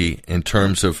Brzezinski in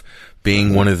terms of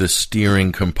being one of the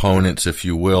steering components, if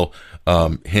you will,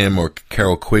 him or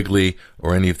Carol Quigley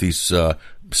or any of these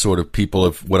sort of people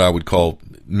of what I would call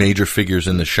major figures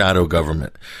in the shadow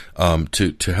government,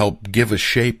 to help give a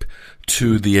shape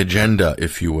to the agenda,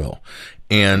 if you will.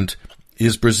 And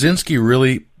is Brzezinski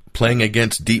really playing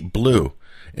against Deep Blue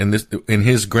in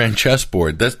his Grand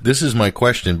Chessboard? This is my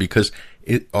question, because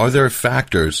are there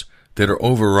factors that are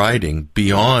overriding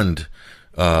beyond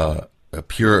a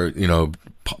pure,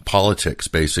 politics,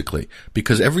 basically?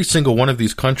 Because every single one of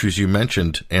these countries you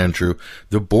mentioned, Andrew,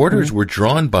 the borders were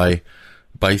drawn by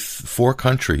 4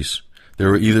 countries. They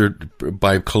were either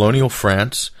by colonial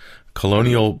France,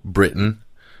 colonial Britain,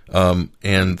 and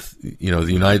the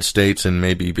United States, and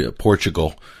maybe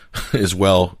Portugal as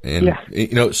well. And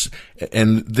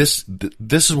and this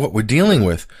is what we're dealing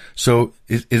with. So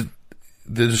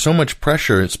there's so much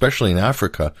pressure, especially in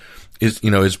Africa. Is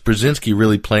Brzezinski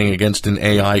really playing against an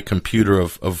AI computer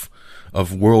of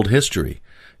world history?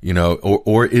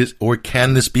 Or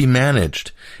can this be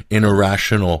managed in a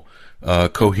rational,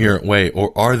 coherent way?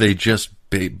 Or are they just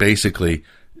basically,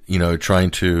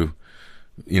 trying to,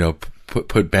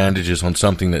 put bandages on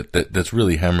something that's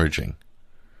really hemorrhaging?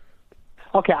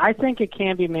 Okay, I think it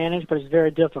can be managed, but it's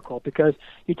very difficult, because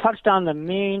you touched on the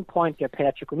main point there,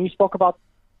 Patrick. When you spoke about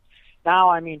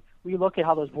now, we look at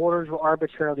how those borders were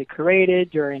arbitrarily created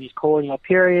during these colonial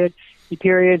periods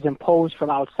imposed from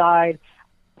outside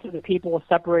to the people,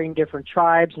 separating different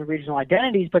tribes and regional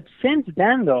identities. But since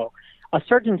then, though, a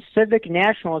certain civic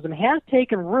nationalism has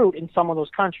taken root in some of those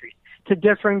countries, to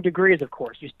differing degrees, of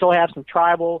course. You still have some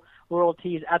tribal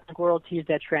loyalties, ethnic loyalties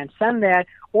that transcend that,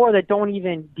 or that don't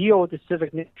even deal with the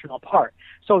civic national part.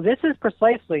 So this is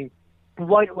precisely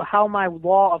how my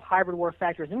law of hybrid war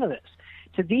factors into this.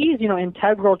 To these,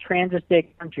 integral transit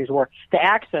state countries, or the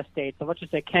access states, so let's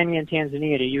just say Kenya and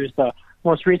Tanzania, to use the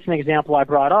most recent example I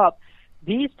brought up,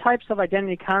 these types of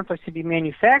identity conflicts can be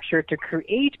manufactured to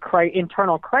create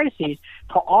internal crises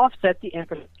to offset the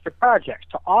infrastructure projects,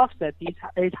 to offset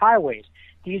these highways,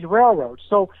 these railroads.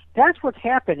 So that's what's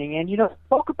happening. And,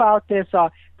 spoke about this,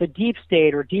 the deep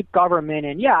state or deep government.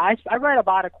 And, I write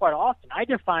about it quite often. I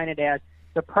define it as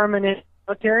the permanent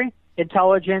military,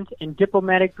 intelligence, and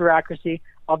diplomatic bureaucracy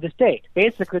of the state.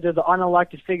 Basically, they're the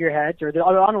unelected figureheads, or the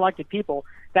unelected people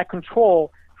that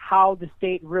control how the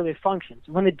state really functions.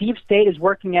 When the deep state is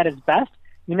working at its best,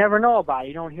 you never know about it.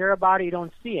 You don't hear about it. You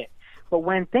don't see it. But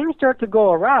when things start to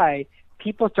go awry,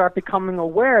 people start becoming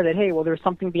aware that, hey, well, there's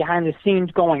something behind the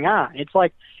scenes going on. It's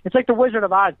like the Wizard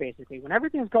of Oz, basically. When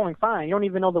everything's going fine, you don't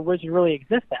even know the wizard really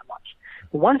exists that much.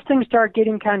 But once things start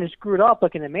getting kind of screwed up,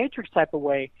 like in the Matrix type of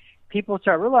way, people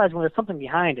start realizing there's something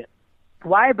behind it.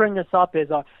 Why I bring this up is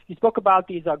you spoke about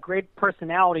these great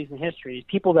personalities in history, these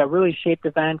people that really shaped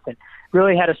events and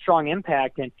really had a strong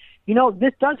impact. And,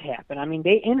 this does happen.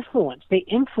 They influence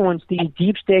these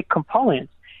deep state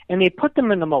components, and they put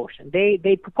them into motion.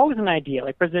 They propose an idea,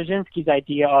 like Brzezinski's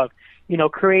idea of,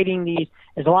 creating these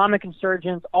Islamic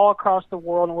insurgents all across the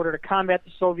world in order to combat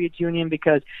the Soviet Union,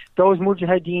 because those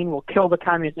mujahideen will kill the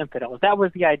communist infidels. That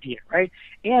was the idea, right?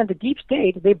 And the deep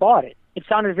state, they bought it. It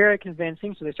sounded very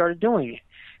convincing, so they started doing it.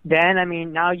 Then,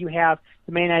 now you have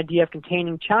the main idea of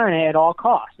containing China at all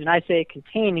costs. And I say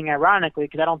containing, ironically,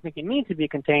 because I don't think it needs to be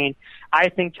contained. I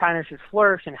think China should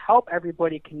flourish and help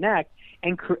everybody connect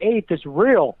and create this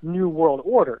real new world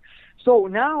order. So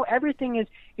now everything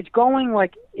it's going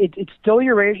like it's still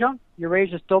Eurasia.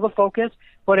 Eurasia is still the focus,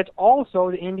 but it's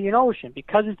also the Indian Ocean.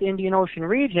 Because it's the Indian Ocean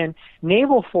region,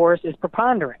 naval force is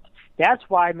preponderant. That's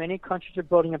why many countries are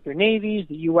building up their navies.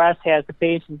 The U.S. has the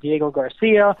base in Diego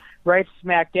Garcia, right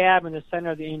smack dab in the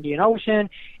center of the Indian Ocean.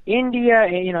 India,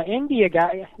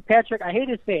 Patrick, I hate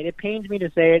to say it. It pains me to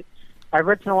say it. I've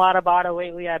written a lot about it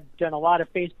lately. I've done a lot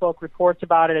of Facebook reports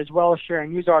about it, as well as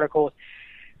sharing news articles.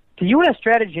 The U.S.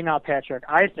 strategy now, Patrick,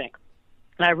 I think,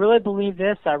 and I really believe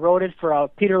this, I wrote it for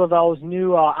Peter Lavelle's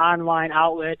new online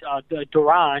outlet,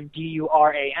 Duran,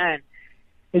 D-U-R-A-N,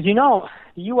 is, the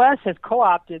U.S. has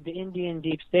co-opted the Indian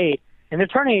deep state, and they're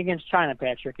turning against China,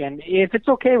 Patrick. And if it's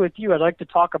okay with you, I'd like to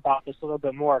talk about this a little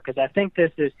bit more, because I think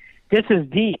this is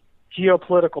the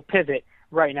geopolitical pivot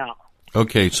right now.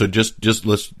 Okay, so just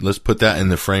let's put that in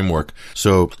the framework.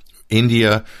 So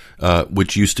India,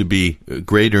 which used to be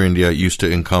Greater India, used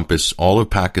to encompass all of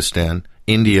Pakistan,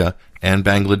 India, and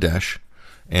Bangladesh.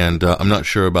 And I'm not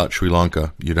sure about Sri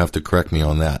Lanka. You'd have to correct me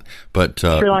on that. But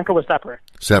Sri Lanka was separate.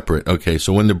 Separate. Okay.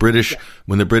 So when the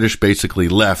British basically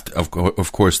left,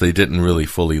 of course they didn't really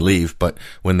fully leave, but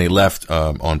when they left,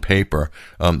 on paper,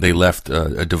 they left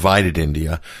a divided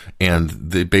India, and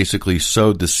they basically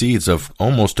sowed the seeds of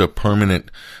almost a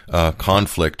permanent,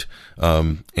 conflict,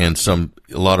 and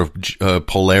a lot of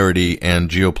polarity and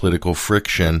geopolitical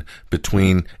friction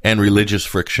and religious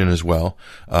friction as well,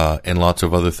 and lots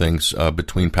of other things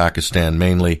between Pakistan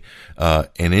mainly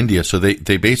and India. So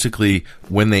they basically,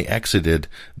 when they exited,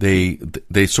 they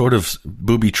sort of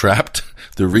booby trapped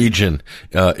the region,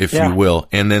 if you will,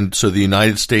 and then so the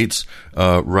United States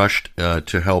rushed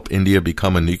to help India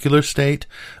become a nuclear state.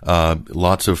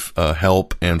 Lots of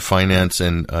help and finance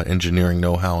and engineering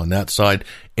know-how on that side,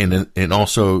 and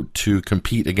also to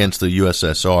compete against the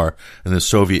USSR and the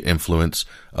Soviet influence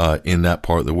in that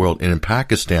part of the world. And in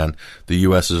Pakistan, the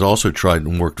U.S. has also tried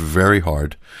and worked very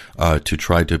hard to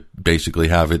try to basically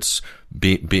have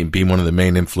be one of the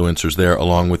main influencers there,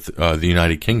 along with the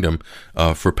United Kingdom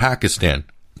for Pakistan.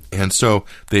 And so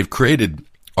they've created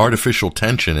artificial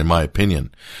tension, in my opinion,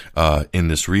 in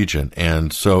this region.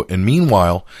 And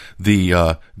meanwhile,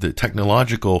 the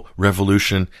technological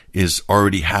revolution is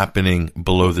already happening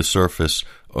below the surface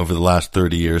over the last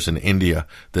 30 years in India,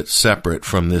 that's separate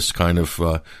from this kind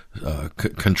of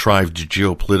contrived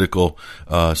geopolitical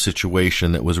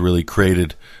situation that was really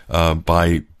created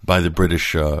by the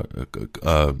British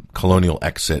colonial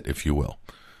exit, if you will.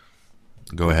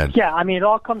 Go ahead. Yeah, I mean, it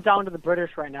all comes down to the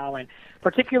British right now, and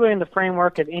particularly in the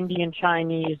framework of Indian,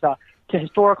 Chinese, to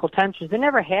historical tensions. They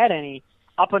never had any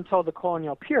up until the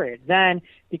colonial period. Then,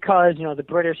 because, the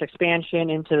British expansion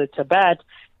into Tibet,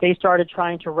 they started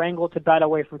trying to wrangle Tibet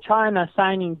away from China,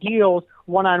 signing deals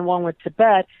one-on-one with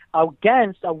Tibet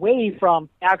away from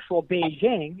actual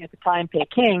Beijing, at the time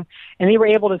Peking, and they were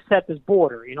able to set this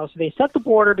border, so they set the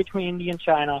border between India and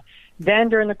China. Then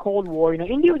during the Cold War,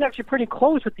 India was actually pretty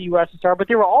close with the USSR, but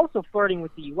they were also flirting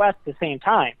with the U.S. at the same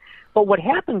time. But what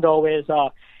happened, though, is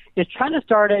China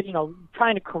started,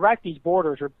 trying to correct these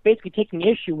borders, or basically taking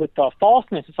issue with the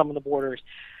falseness of some of the borders.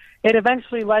 It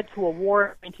eventually led to a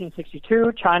war in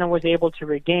 1962. China was able to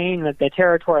regain the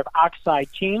territory of Aksai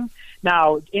Chin.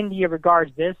 Now, India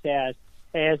regards this as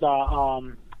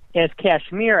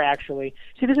Kashmir, actually.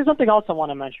 See, this is something else I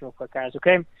want to mention real quick, guys,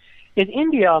 okay? Is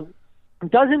India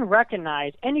doesn't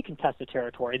recognize any contested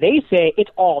territory. They say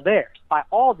it's all theirs. By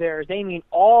all theirs, they mean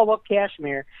all of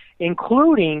Kashmir,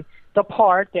 including the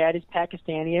part that is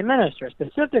Pakistani administered,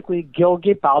 specifically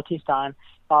Gilgit-Baltistan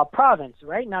province,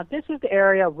 right? Now, this is the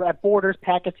area that borders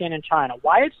Pakistan and China.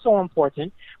 Why it's so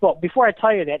important? Well, before I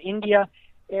tell you that,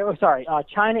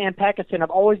 China and Pakistan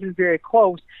have always been very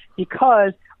close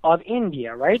because of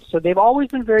India, right? So they've always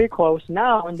been very close.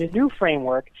 Now, in the new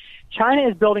framework, China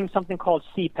is building something called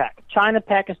CPEC,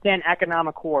 China-Pakistan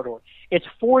Economic Corridor. It's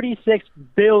 $46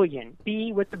 billion,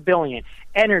 B with the billion,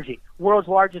 energy, world's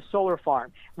largest solar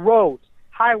farm, roads,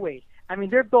 highways. I mean,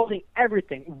 they're building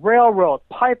everything, railroad,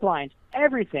 pipelines,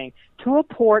 everything, to a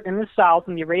port in the south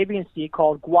in the Arabian Sea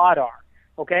called Gwadar,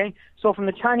 okay? So from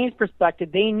the Chinese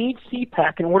perspective, they need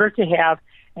CPEC in order to have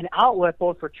an outlet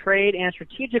both for trade and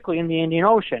strategically in the Indian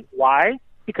Ocean. Why?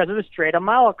 Because of the Strait of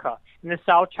Malacca and the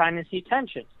South China Sea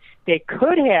tensions. They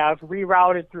could have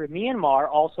rerouted through Myanmar,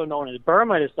 also known as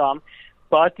Burma to some,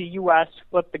 but the U.S.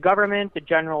 flipped the government, the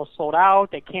generals sold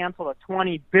out, they canceled a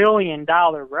 $20 billion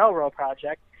railroad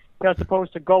project that was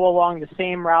supposed to go along the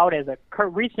same route as a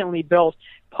recently built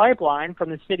pipeline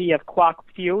from the city of Quoc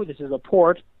Phu, this is a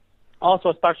port, also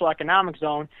a special economic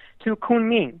zone, to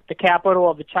Kunming, the capital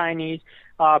of the Chinese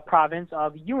province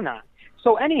of Yunnan.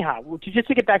 So anyhow, just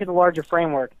to get back to the larger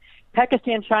framework,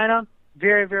 Pakistan, China,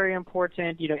 very, very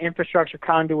important, infrastructure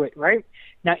conduit, right?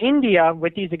 Now, India,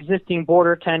 with these existing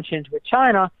border tensions with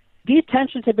China, these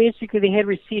tensions had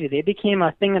receded. They became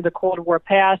a thing of the Cold War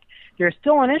past. There's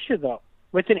still an issue, though,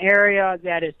 with an area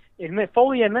that is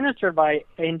fully administered by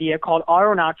India called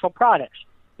Arunachal Pradesh.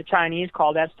 The Chinese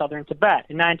call that southern Tibet.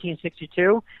 In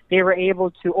 1962, they were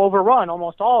able to overrun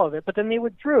almost all of it, but then they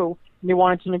withdrew and they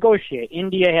wanted to negotiate.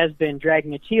 India has been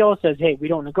dragging its heels, says, hey, we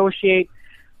don't negotiate.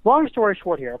 Long story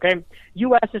short here, okay?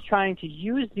 U.S. is trying to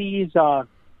use these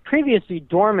previously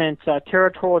dormant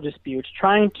territorial disputes,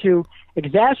 trying to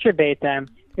exacerbate them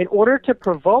in order to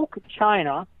provoke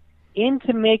China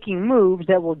into making moves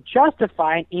that will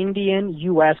justify an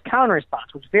Indian-U.S.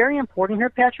 counterresponse. What's very important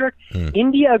here, Patrick,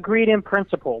 India agreed in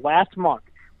principle last month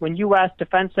when U.S.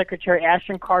 Defense Secretary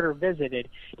Ashton Carter visited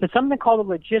to something called the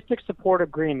Logistics Support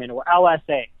Agreement, or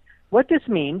LSA. What this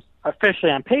means,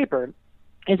 officially on paper,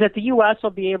 is that the U.S. will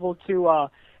be able to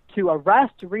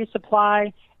arrest,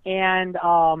 resupply, and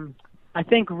I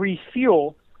think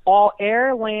refuel all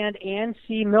air, land, and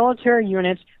sea military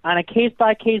units on a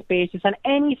case-by-case basis on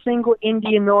any single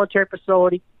Indian military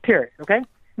facility, period, okay?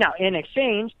 Now, in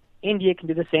exchange, India can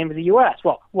do the same to the U.S.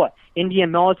 Well, what? Indian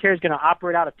military is going to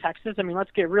operate out of Texas? I mean, let's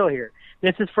get real here.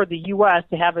 This is for the U.S.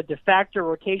 to have a de facto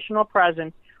rotational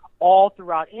presence all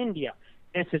throughout India.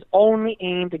 This is only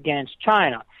aimed against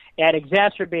China, at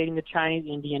exacerbating the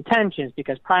Chinese-Indian tensions,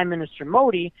 because Prime Minister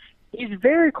Modi is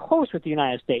very close with the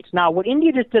United States. Now, what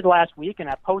India just did last week, and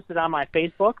I posted on my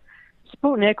Facebook,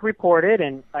 Sputnik reported,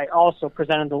 and I also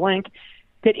presented the link,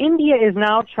 that India is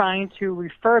now trying to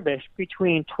refurbish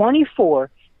between 24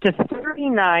 to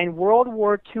 39 World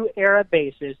War II era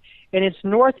bases in its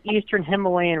northeastern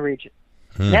Himalayan region.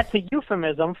 That's a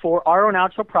euphemism for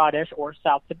Arunachal Pradesh or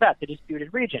South Tibet, the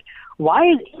disputed region. Why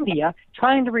is India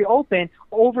trying to reopen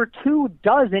over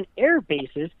 24 air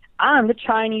bases on the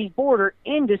Chinese border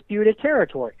in disputed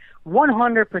territory?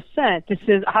 100%. This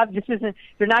isn't.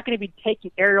 They're not going to be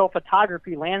taking aerial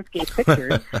photography, landscape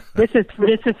pictures. This is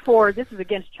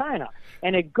against China,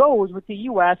 and it goes with the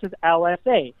U.S.'s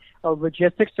LSA, a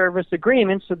logistics service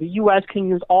agreement, so the U.S. can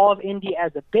use all of India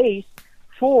as a base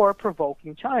for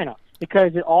provoking China,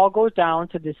 because it all goes down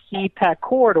to the CPEC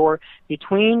corridor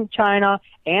between China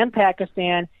and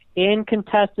Pakistan in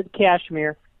contested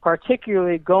Kashmir,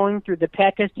 particularly going through the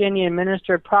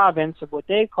Pakistani-administered province of what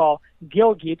they call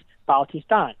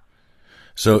Gilgit-Baltistan.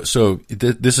 So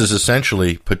this is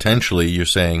essentially, potentially, you're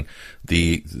saying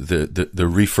the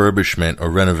refurbishment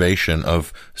or renovation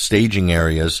of staging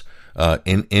areas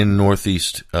in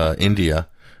northeast India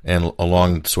and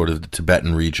along sort of the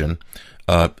Tibetan region.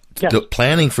 Yes.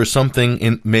 Planning for something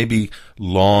in maybe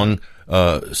long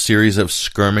series of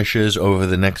skirmishes over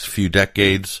the next few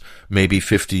decades, maybe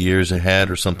 50 years ahead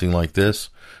or something like this.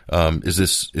 Is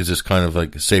this kind of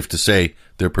like safe to say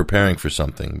they're preparing for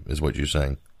something, is what you're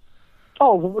saying?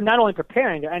 Oh, not only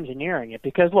preparing, they're engineering it.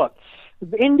 Because look,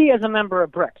 India is a member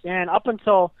of BRICS, and up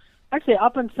until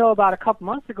about a couple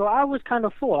months ago, I was kind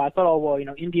of fooled. I thought,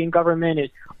 Indian government is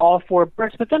all for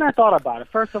BRICS. But then I thought about it.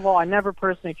 First of all, I never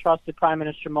personally trusted Prime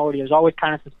Minister Modi. I was always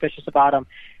kind of suspicious about him.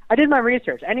 I did my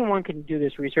research. Anyone can do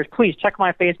this research. Please check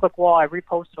my Facebook wall. I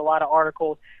reposted a lot of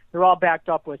articles. They're all backed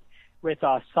up with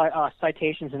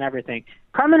citations and everything.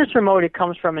 Prime Minister Modi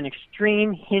comes from an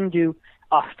extreme Hindu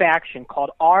faction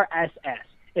called RSS.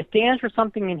 It stands for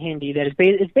something in Hindi that is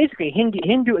basically a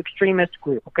Hindu extremist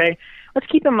group, okay? Let's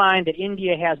keep in mind that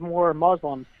India has more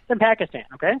Muslims than Pakistan,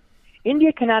 okay?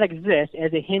 India cannot exist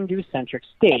as a Hindu-centric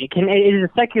state. It is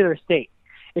a secular state.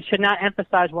 It should not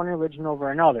emphasize one religion over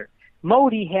another.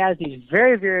 Modi has these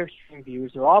very, very extreme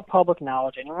views. They're all public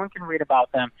knowledge. Anyone can read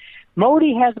about them.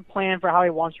 Modi has a plan for how he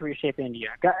wants to reshape India.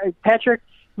 Patrick,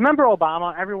 remember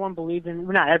Obama? Everyone believed in,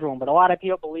 not everyone, but a lot of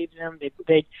people believed in him.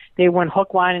 They went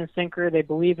hook, line, and sinker. They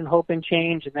believed in hope and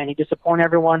change, and then he disappointed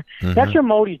everyone. Mm-hmm. That's what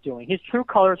Modi's doing. His true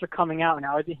colors are coming out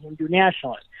now as a Hindu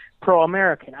nationalist,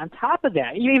 pro-American. On top of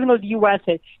that, even though the U.S.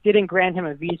 didn't grant him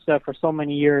a visa for so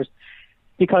many years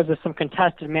because of some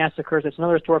contested massacres, it's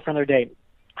another story for another day.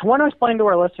 I want to explain to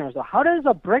our listeners, though, how does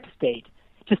a BRIC state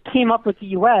just team up with the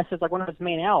U.S. as like one of its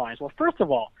main allies? Well, first of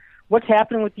all, what's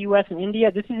happening with the U.S. and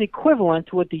India, this is equivalent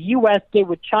to what the U.S. did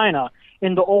with China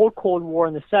in the old Cold War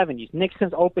in the 70s,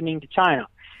 Nixon's opening to China.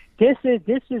 This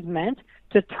is meant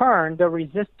to turn the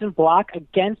resistant bloc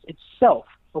against itself,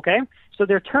 okay? So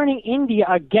they're turning India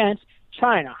against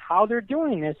China. How they're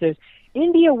doing this is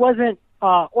India wasn't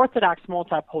orthodox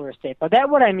multipolar state. By that,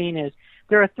 what I mean is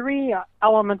there are three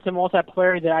elements of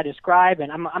multipolarity that I describe,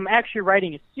 and I'm actually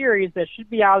writing a series that should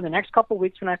be out in the next couple of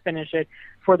weeks when I finish it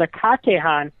for the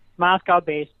Katehan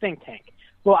Moscow-based think tank.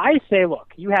 Well, I say,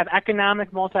 look, you have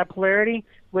economic multipolarity,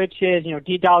 which is,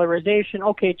 de-dollarization.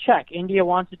 Okay, check. India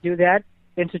wants to do that.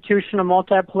 Institutional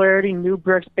multipolarity, new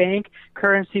BRICS bank,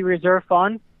 currency reserve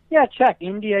fund. Yeah, check.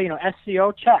 India,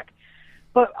 SCO, check.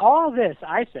 But all of this,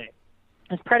 I say,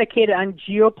 is predicated on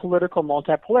geopolitical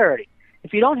multipolarity.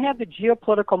 If you don't have the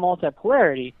geopolitical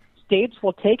multipolarity, states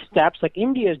will take steps like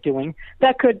India is doing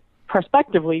that could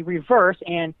prospectively reverse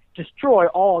and destroy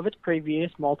all of its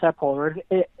previous multipolar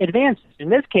advances. In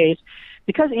this case,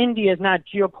 because India is not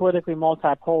geopolitically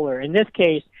multipolar, in this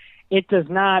case, it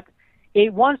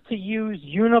wants to use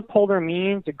unipolar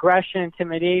means, aggression,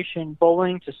 intimidation,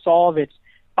 bullying to solve its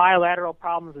bilateral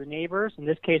problems with neighbors, in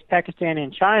this case, Pakistan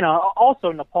and China,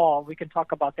 also Nepal. We can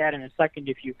talk about that in a second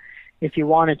if you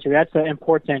wanted to. That's an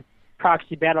important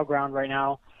proxy battleground right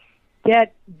now.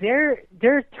 That they're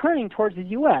turning towards the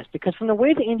U.S. because from the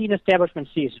way the Indian establishment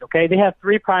sees it, okay, they have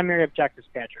three primary objectives,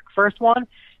 Patrick. First one,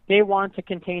 they want to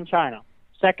contain China.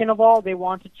 Second of all, they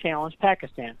want to challenge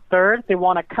Pakistan. Third, they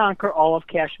want to conquer all of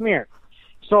Kashmir.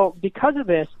 So because of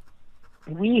this,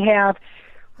 we have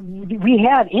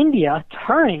India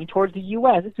turning towards the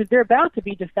U.S. They're about to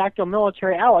be de facto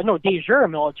military allies. No, de jure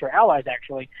military allies,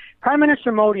 actually. Prime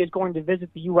Minister Modi is going to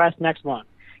visit the U.S. next month.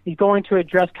 He's going to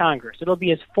address Congress. It'll be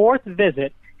his fourth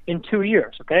visit in 2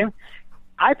 years, okay?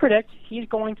 I predict he's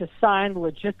going to sign the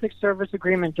logistics service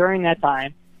agreement during that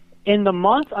time. In the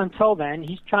month until then,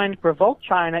 he's trying to provoke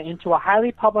China into a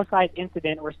highly publicized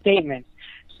incident or statement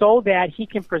so that he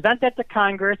can present that to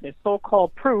Congress as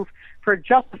so-called proof for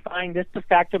justifying this de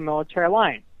facto military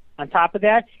alliance. On top of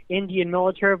that, Indian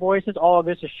military voices, all of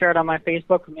this is shared on my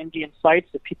Facebook from Indian sites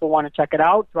if people want to check it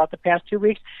out throughout the past 2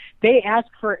 weeks. They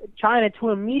asked for China to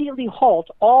immediately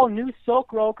halt all new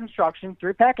Silk Road construction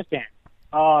through Pakistan.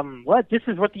 This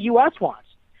is what the U.S. wants.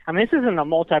 I mean, this isn't a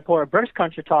multipolar BRICS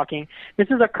country talking. This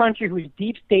is a country whose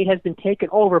deep state has been taken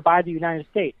over by the United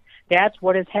States. That's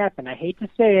what has happened. I hate to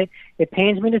say it. It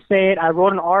pains me to say it. I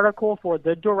wrote an article for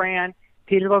the Duran,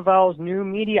 Peter Lavelle's new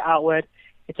media outlet.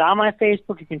 It's on my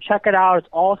Facebook. You can check it out. It's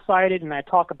all cited, and I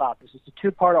talk about this. It's a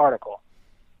two-part article.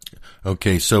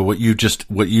 Okay, so what you've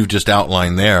just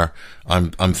outlined there,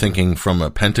 I'm thinking from a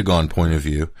Pentagon point of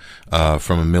view,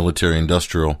 from a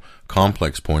military-industrial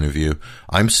complex point of view.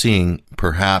 I'm seeing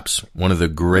perhaps one of the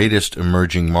greatest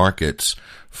emerging markets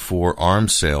for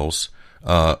arms sales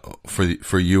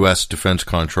for U.S. defense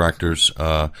contractors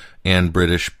and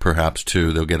British, perhaps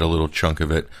too. They'll get a little chunk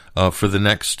of it for the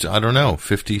next,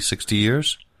 50, 60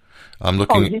 years. I'm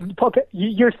looking.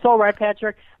 You're so right,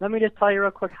 Patrick. Let me just tell you real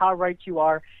quick how right you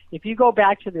are. If you go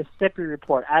back to the SIPRI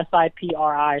report,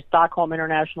 SIPRI, Stockholm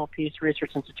International Peace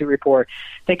Research Institute report,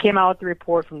 they came out with the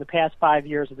report from the past 5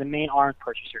 years of the main arms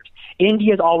purchasers.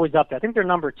 India's always up there. I think they're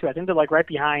number 2. I think they're like right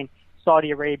behind Saudi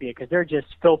Arabia because they're just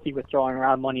filthy with throwing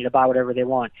around money to buy whatever they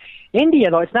want. India,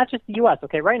 though, it's not just the U.S.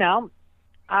 Okay, right now,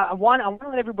 I want to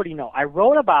let everybody know. I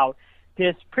wrote about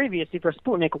this previously for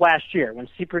Sputnik last year when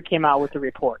SIPRI came out with the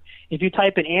report. If you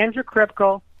type in Andrew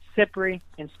Korybko, SIPRI,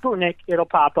 and Sputnik, it'll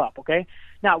pop up, okay?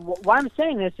 Now, why I'm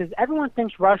saying this is everyone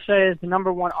thinks Russia is the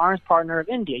number one arms partner of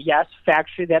India. Yes,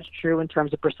 factually, that's true in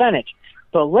terms of percentage.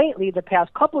 But lately, the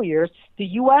past couple of years, the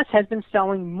U.S. has been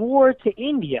selling more to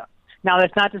India. Now,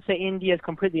 that's not to say India is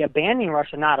completely abandoning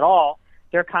Russia, not at all.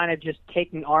 They're kind of just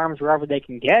taking arms wherever they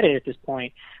can get it at this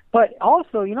point. But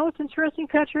also, you know what's interesting,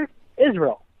 Patrick?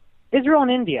 Israel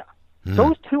and India.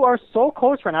 Those two are so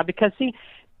close right now because, see,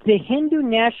 the Hindu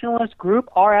nationalist group,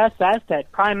 RSS,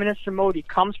 that Prime Minister Modi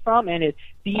comes from and his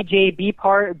BJP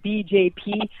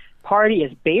party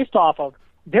is based off of,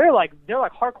 they're like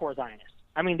hardcore Zionists.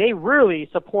 I mean, they really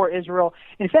support Israel.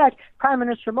 In fact, Prime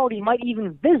Minister Modi might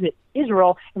even visit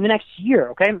Israel in the next year,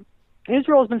 okay?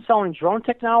 Israel has been selling drone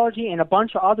technology and a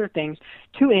bunch of other things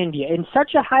to India in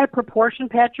such a high proportion,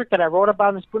 Patrick, that I wrote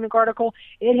about in the Sputnik article.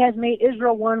 It has made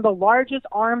Israel one of the largest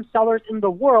arms sellers in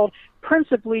the world,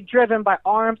 principally driven by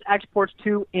arms exports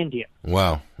to India.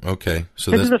 Wow. Okay.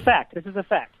 So this is a fact.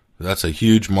 That's a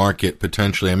huge market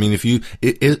potentially. I mean,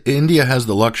 India has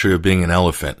the luxury of being an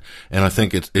elephant, and I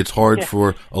think it's hard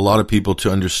for a lot of people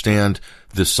to understand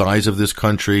the size of this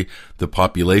country, the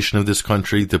population of this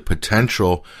country, the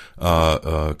potential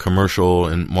commercial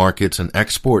and markets and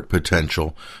export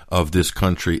potential of this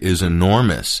country is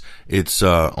enormous. It's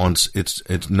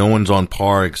no one's on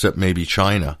par except maybe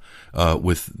China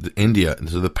with India. And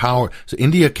so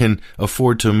India can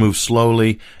afford to move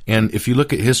slowly. And if you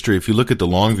look at history, if you look at the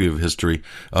long view of history,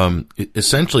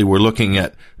 essentially we're looking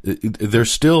at, they're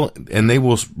still, and they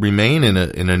will remain in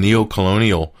a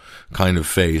neo-colonial kind of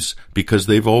phase because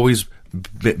they've always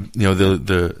been,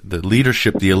 the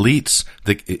leadership, the elites,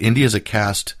 India's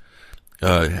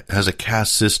has a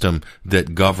caste system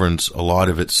that governs a lot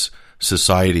of its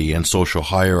society and social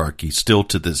hierarchy still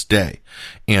to this day.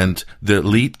 And the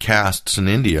elite castes in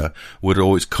India would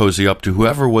always cozy up to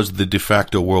whoever was the de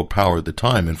facto world power at the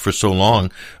time. And for so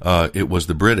long, it was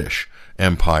the British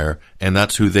Empire, and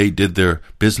that's who they did their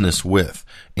business with.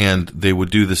 And they would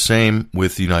do the same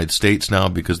with the United States now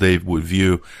because they would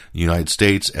view the United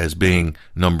States as being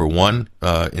number one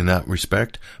in that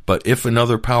respect. But if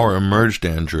another power emerged,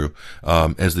 Andrew,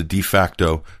 as the de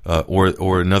facto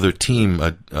or another team,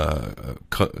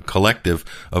 collective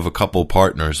of a couple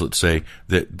partners, let's say,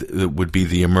 that would be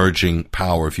the emerging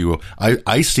power, if you will.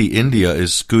 I see India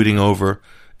as scooting over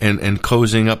and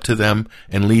cozying up to them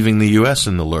and leaving the U.S.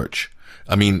 in the lurch.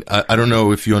 I mean, I don't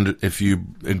know if you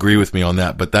agree with me on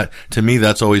that, but that, to me,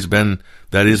 that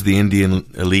is the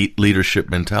Indian elite leadership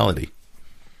mentality.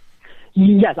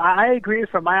 Yes, I agree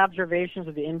from my observations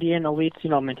of the Indian elites,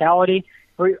 mentality.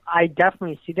 I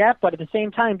definitely see that, but at the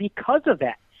same time, because of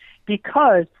that,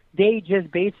 because they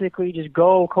just basically just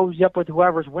go cozy up with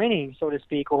whoever's winning, so to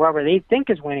speak, or whoever they think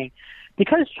is winning.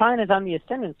 Because China is on the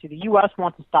ascendancy, the U.S.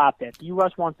 wants to stop that. The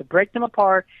U.S. wants to break them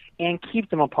apart and keep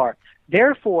them apart.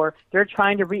 Therefore, they're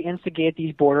trying to reinstigate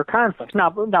these border conflicts. Now,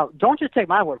 don't just take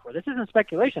my word for it. This isn't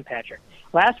speculation, Patrick.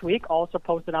 Last week, also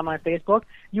posted on my Facebook,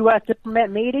 U.S. diplomat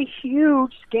made a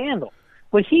huge scandal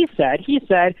what he said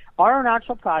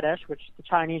Arunachal Pradesh, which the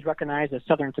Chinese recognize as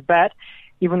southern Tibet,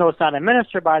 even though it's not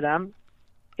administered by them,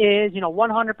 is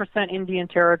 100% Indian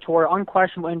territory,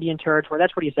 unquestionable Indian territory.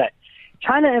 That's what he said.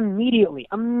 China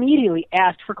immediately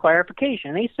asked for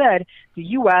clarification. They said the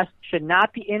U.S. should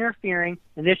not be interfering,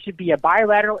 and this should be a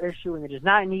bilateral issue, and it does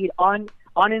not need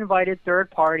uninvited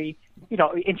third-party,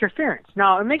 interference.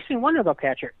 Now, it makes me wonder, though,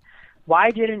 Patrick, why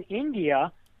didn't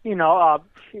India, say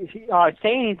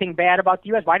anything bad about the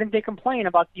U.S.? Why didn't they complain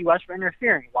about the U.S. for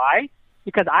interfering? Why?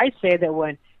 Because I say that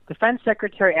when Defense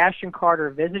Secretary Ashton Carter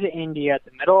visited India at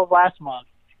the middle of last month,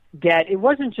 that it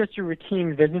wasn't just a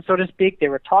routine visit, so to speak. They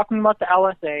were talking about the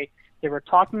LSA. They were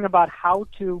talking about how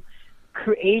to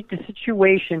create the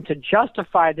situation to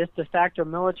justify this de facto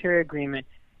military agreement.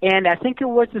 And I think it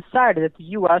was decided that the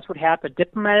U.S. would have to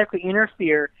diplomatically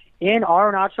interfere in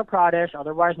Arunachal Pradesh,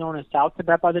 otherwise known as South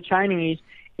Tibet by the Chinese,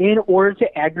 in order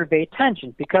to aggravate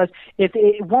tensions. Because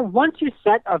once you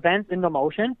set events into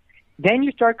motion, then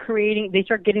they start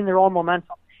getting their own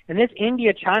momentum. And this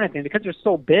India-China thing, because they're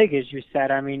so big, as you said,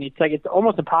 I mean, it's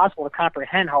almost impossible to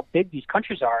comprehend how big these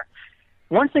countries are.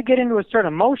 Once they get into a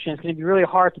certain motion, it's going to be really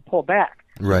hard to pull back.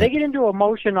 Right. If they get into a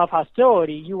motion of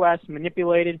hostility, U.S.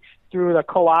 manipulated through the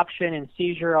co-option and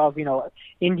seizure of,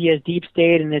 India's deep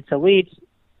state and its elites,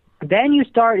 then you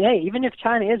start, hey, even if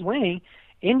China is winning,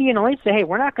 Indian elites say, hey,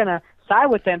 we're not going to side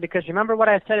with them because remember what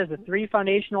I said is the three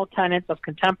foundational tenets of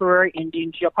contemporary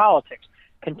Indian geopolitics.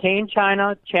 Contain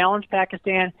China, challenge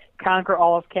Pakistan, conquer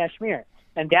all of Kashmir.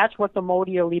 And that's what the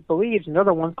Modi elite believes, and they're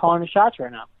the ones calling the shots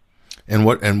right now. And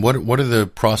what are the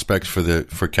prospects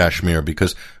for Kashmir?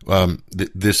 Because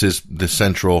this is the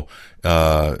central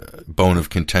bone of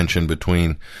contention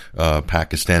between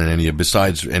Pakistan and India.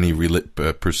 Besides any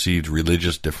perceived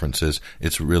religious differences,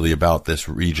 it's really about this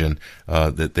region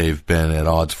that they've been at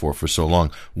odds for so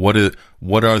long. What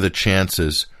are the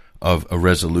chances of a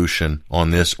resolution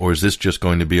on this, or is this just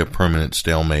going to be a permanent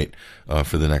stalemate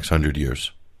for the next 100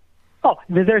 years? Oh,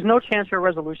 there's no chance for a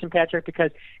resolution, Patrick,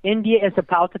 because India is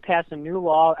about to pass a new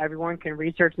law. Everyone can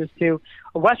research this too.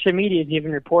 Western media is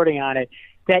even reporting on it,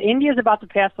 that India is about to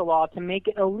pass a law to make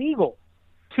it illegal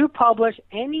to publish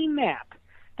any map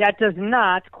that does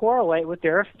not correlate with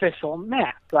their official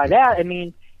map. By that, it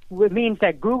means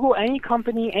that Google, any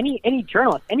company, any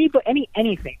journalist,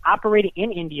 anything operating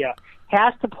in India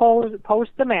has to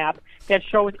post the map that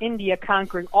shows India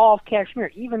conquering all of Kashmir,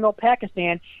 even though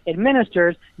Pakistan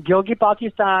administers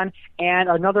Gilgit-Baltistan and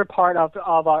another part of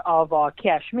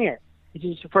Kashmir, which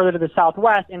is further to the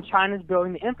southwest, and China's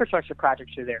building the infrastructure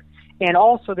projects through there. And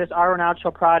also this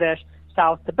Arunachal Pradesh,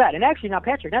 South Tibet. And actually, now,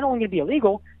 Patrick, not only going to be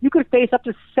illegal, you could face up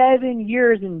to 7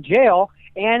 years in jail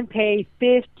and pay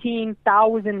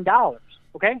 $15,000,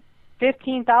 okay?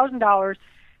 $15,000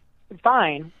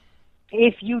 fine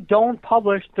if you don't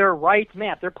publish their right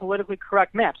map, their politically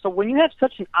correct map. So when you have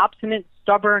such an obstinate,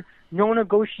 stubborn, no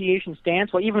negotiation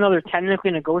stance, well, even though they're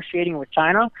technically negotiating with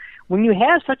China, when you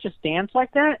have such a stance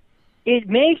like that, it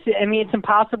makes it, it's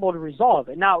impossible to resolve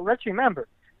it. Now, let's remember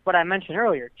what I mentioned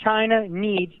earlier. China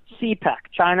needs CPEC,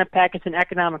 China-Pakistan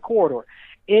Economic Corridor.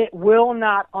 It will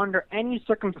not, under any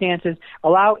circumstances,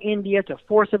 allow India to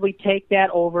forcibly take that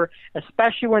over,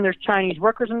 especially when there's Chinese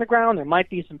workers on the ground. There might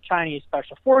be some Chinese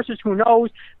special forces. Who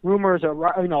knows? Rumors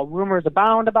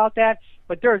abound about that.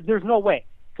 But there's no way.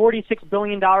 $46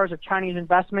 billion of Chinese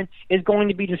investment is going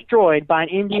to be destroyed by an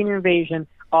Indian invasion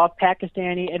of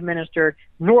Pakistani-administered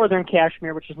northern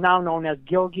Kashmir, which is now known as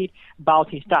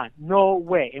Gilgit-Baltistan. No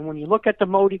way. And when you look at the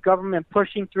Modi government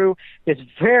pushing through this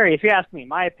very, if you ask me,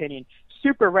 my opinion,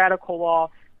 super radical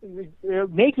law,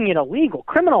 making it illegal,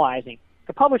 criminalizing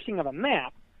the publishing of a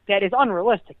map that is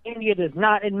unrealistic. India does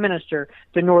not administer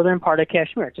the northern part of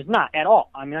Kashmir. It does not at all.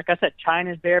 Like I said,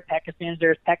 China's there, Pakistan's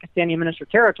there, it's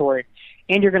Pakistani-administered territory,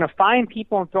 and you're going to find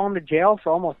people and throw them to jail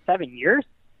for almost 7 years?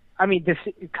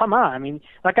 Come on.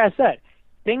 Like I said,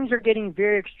 things are getting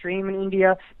very extreme in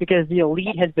India because the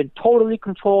elite has been totally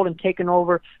controlled and taken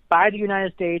over by the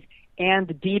United States, and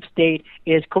the deep state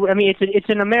is, it's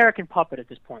an American puppet at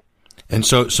this point. And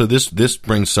so this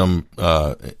brings some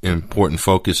important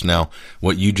focus now,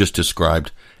 what you just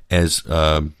described as,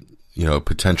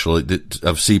 potential of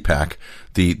CPAC,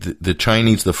 the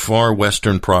Chinese, the far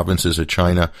western provinces of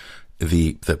China,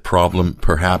 the problem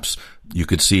perhaps you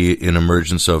could see an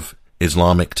emergence of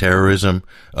Islamic terrorism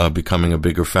becoming a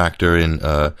bigger factor in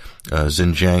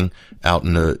Xinjiang, out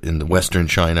in the western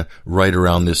China, right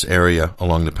around this area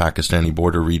along the Pakistani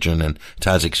border region, and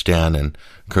Tajikistan and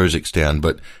Kyrgyzstan.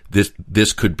 But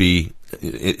this could be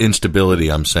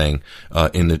instability, I'm saying,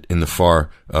 in the far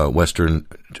western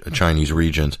Chinese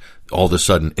regions, all of a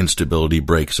sudden instability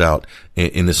breaks out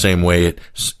in the same way it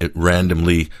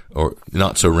randomly or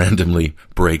not so randomly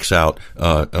breaks out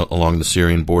along the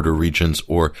Syrian border regions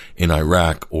or in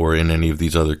Iraq or in any of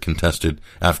these other contested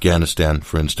Afghanistan,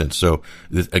 for instance. So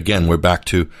again, we're back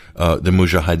to the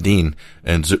Mujahideen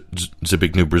and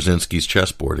Zbigniew Brzezinski's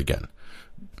chessboard again.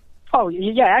 Oh,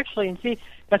 yeah, actually, and see,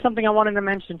 that's something I wanted to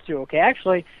mention too, okay?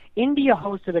 Actually, India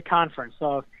hosted a conference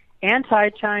of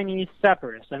anti-Chinese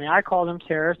separatists. I mean, I call them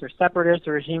terrorists or separatists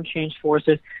or regime change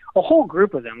forces, a whole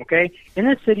group of them, okay, in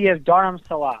the city of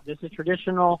Dharamsala. This is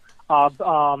traditional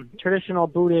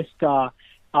Buddhist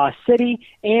city,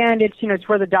 and it's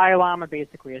where the Dalai Lama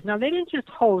basically is. Now, they didn't just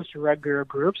host regular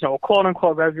groups, or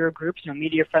quote-unquote regular groups,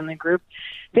 media-friendly groups.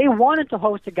 They wanted to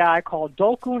host a guy called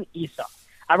Dokun Isa.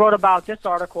 I wrote about this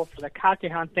article for the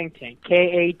Katehan think tank,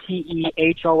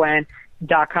 KATEHON.com,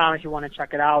 if you want to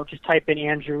check it out. Just type in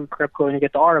Andrew Korybko and you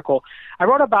get the article. I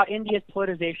wrote about India's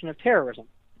politicization of terrorism.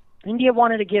 India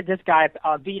wanted to give this guy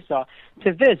a visa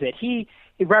to visit. He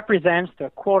represents the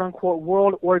quote-unquote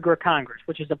World Uyghur Congress,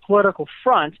 which is a political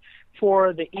front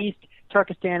for the East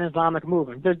Turkestan Islamic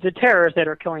movement, the terrorists that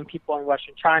are killing people in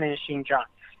Western China and Xinjiang.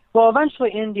 Well,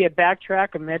 eventually India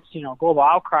backtracked amidst, global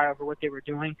outcry over what they were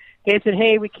doing. They said,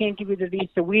 hey, we can't give you the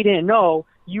visa. We didn't know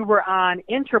you were on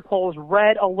Interpol's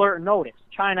red alert notice.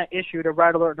 China issued a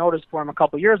red alert notice for him a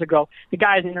couple years ago. The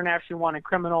guy is an internationally wanted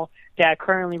criminal that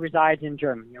currently resides in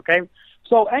Germany, okay?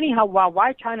 So anyhow,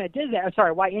 why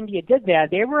India did that,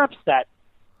 they were upset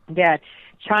that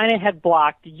China had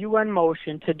blocked the UN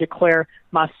motion to declare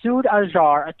Masood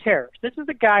Azhar a terrorist. This is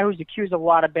a guy who's accused of a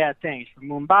lot of bad things, from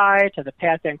Mumbai to the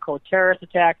Pathankot terrorist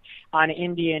attack on an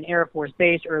Indian Air Force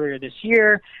base earlier this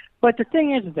year. But the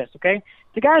thing is this, okay?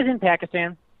 The guy's in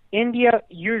Pakistan. India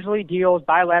usually deals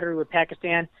bilaterally with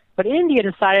Pakistan, but India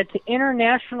decided to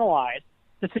internationalize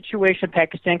the situation in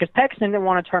Pakistan because Pakistan didn't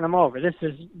want to turn him over.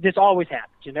 This always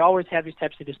happens. They always have these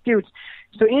types of disputes.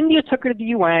 So India took it to the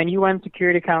UN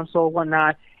Security Council,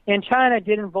 whatnot, and China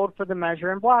didn't vote for the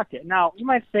measure and blocked it. Now, you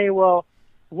might say, well,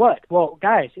 what? Well,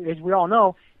 guys, as we all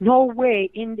know, no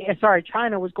way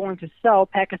China was going to sell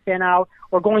Pakistan out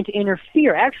or going to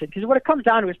interfere, actually, because what it comes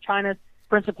down to is China's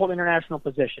principled international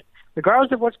position.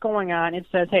 Regardless of what's going on, it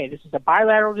says, hey, this is a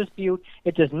bilateral dispute.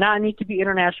 It does not need to be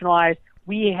internationalized.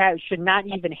 We should not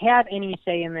even have any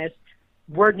say in this.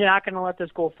 We're not going to let this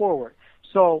go forward.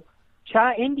 So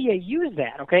India used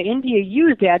that, okay? India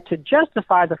used that to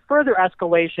justify the further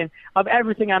escalation of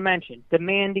everything I mentioned,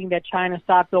 demanding that China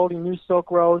stop building new Silk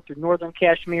Road through northern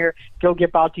Kashmir,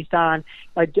 Gilgit-Baltistan,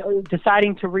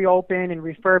 deciding to reopen and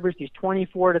refurbish these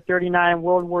 24 to 39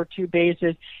 World War II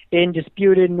bases in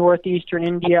disputed northeastern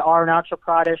India, Arunachal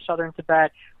Pradesh, southern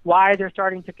Tibet, why they're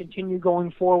starting to continue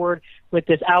going forward with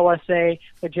this LSA,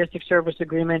 Logistics Service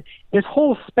Agreement, this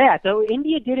whole spat. Though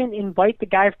India didn't invite the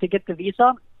guy to get the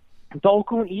visa,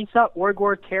 Dokun Isa,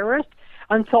 Uyghur terrorist,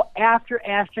 until after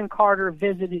Ashton Carter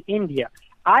visited India.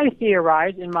 I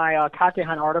theorized in my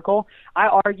Katehan article, I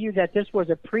argue that this was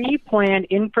a pre-planned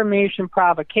information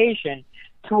provocation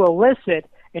to elicit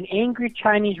an angry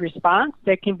Chinese response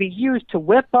that can be used to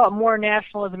whip up more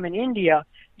nationalism in India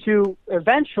to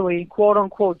eventually,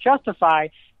 quote-unquote, justify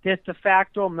this de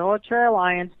facto military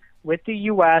alliance with the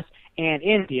U.S. and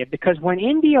India. Because when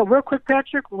India, real quick,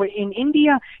 Patrick, when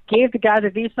India gave the guy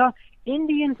the visa,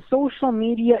 Indian social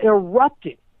media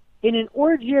erupted in an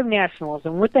orgy of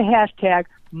nationalism with the hashtag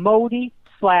Modi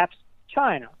slaps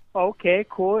China. Okay,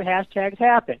 cool, hashtags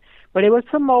happen. But it was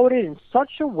promoted in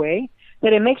such a way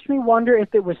that it makes me wonder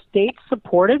if it was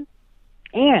state-supported.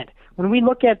 And when we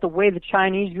look at the way the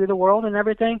Chinese view the world and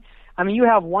everything, I mean, you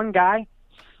have one guy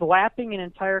slapping an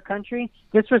entire country.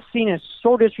 This was seen as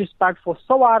so disrespectful,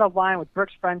 so out of line with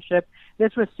BRICS friendship.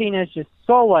 This was seen as just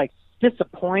so,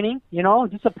 disappointing,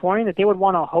 disappointing that they would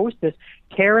want to host this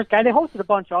terrorist guy. They hosted a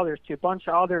bunch of others, too, a bunch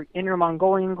of other Inner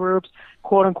Mongolian groups,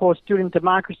 quote-unquote student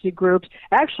democracy groups.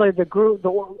 Actually, the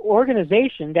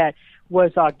organization that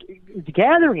was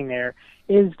gathering there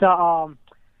is the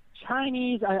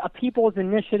Chinese People's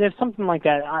Initiative, something like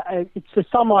that. It's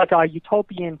some a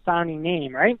utopian-sounding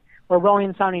name, right?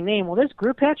 Orwellian-sounding name. Well, this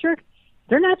group, Patrick,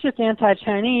 they're not just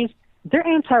anti-Chinese, they're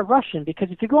anti-Russian, because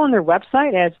if you go on their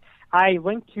website, as I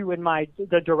linked to in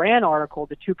the Duran article,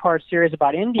 the two-part series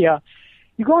about India,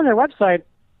 you go on their website,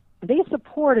 they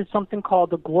supported something called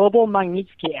the Global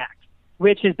Magnitsky Act,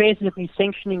 which is basically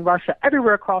sanctioning Russia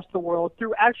everywhere across the world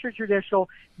through extrajudicial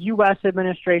U.S.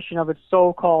 administration of its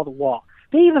so-called wall.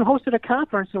 They even hosted a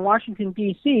conference in Washington,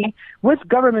 D.C. with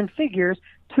government figures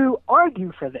to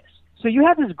argue for this. So you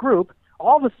have this group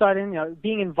all of a sudden,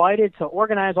 being invited to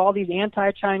organize all these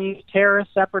anti-Chinese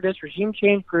terrorist, separatist, regime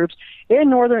change groups in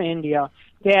northern India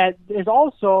that is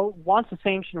also wants to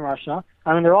sanction Russia.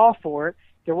 I mean, they're all for it.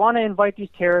 They want to invite these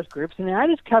terrorist groups. And I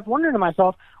just kept wondering to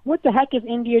myself, what the heck is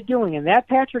India doing? And that,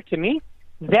 Patrick, to me,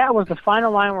 that was the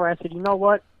final line where I said, you know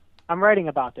what? I'm writing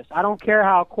about this. I don't care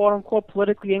how quote-unquote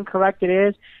politically incorrect it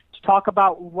is to talk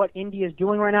about what India is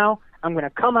doing right now. I'm going to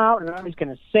come out and I'm just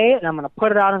going to say it, and I'm going to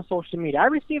put it out on social media. I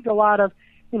received a lot of,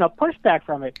 pushback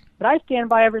from it, but I stand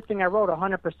by everything I wrote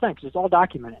 100% because it's all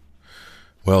documented.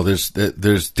 Well, there's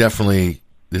definitely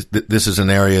this is an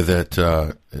area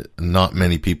that not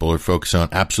many people are focused on.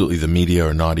 Absolutely, the media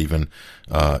are not even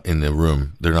in the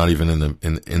room. They're not even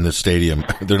in the stadium.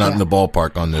 They're not in the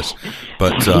ballpark on this.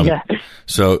 But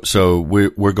so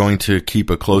we're going to keep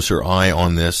a closer eye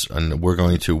on this, and we're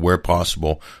going to, where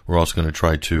possible, we're also going to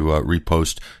try to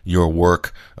repost your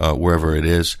work wherever it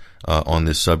is on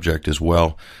this subject as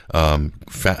well.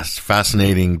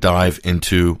 Fascinating dive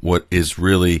into what is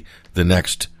really the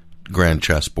next Grand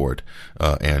Chessboard,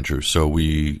 Andrew. So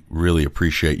we really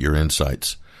appreciate your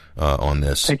insights on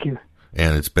this. Thank you.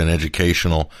 And it's been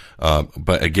educational.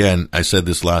 But again, I said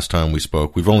this last time we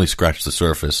spoke, we've only scratched the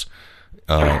surface.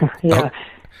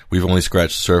 We've only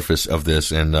scratched the surface of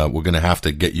this, and we're going to have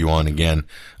to get you on again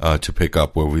to pick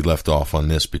up where we left off on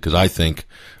this, because I think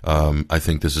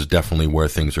this is definitely where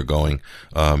things are going.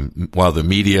 While the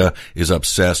media is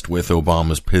obsessed with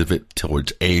Obama's pivot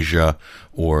towards Asia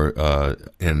or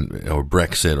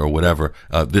Brexit or whatever,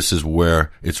 this is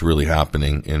where it's really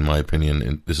happening, in my opinion.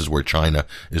 And this is where China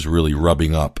is really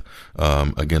rubbing up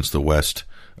against the West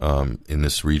in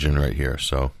this region right here.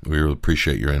 So we really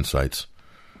appreciate your insights.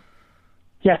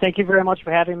 Yeah, thank you very much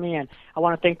for having me, and I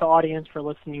want to thank the audience for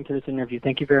listening to this interview.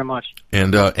 Thank you very much.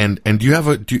 And do you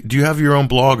have do you have your own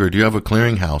blog, or do you have a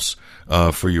clearinghouse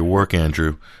for your work,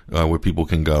 Andrew, where people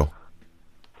can go?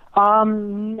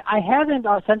 I haven't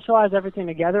centralized everything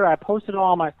together. I posted it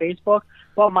all on my Facebook,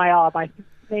 but my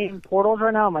main portals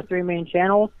right now, my three main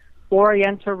channels: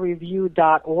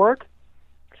 orientalreview.org,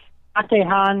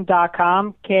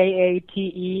 katehan.com,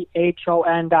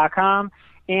 KATEHON.com.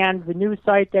 And the new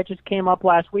site that just came up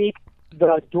last week,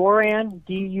 the Duran,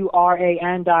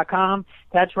 DURAN.com.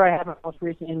 That's where I have my most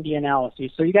recent India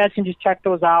analysis. So you guys can just check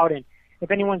those out. And if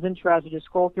anyone's interested, just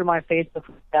scroll through my Facebook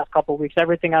for the past couple of weeks.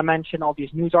 Everything I mentioned, all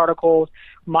these news articles,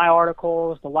 my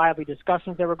articles, the lively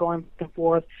discussions that were going back and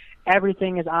forth,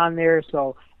 everything is on there.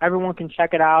 So everyone can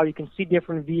check it out. You can see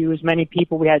different views. Many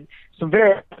people, we had some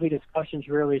very lively discussions,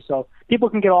 really. So people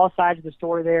can get all sides of the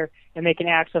story there, and they can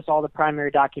access all the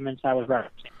primary documents I was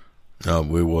referencing.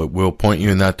 We'll point you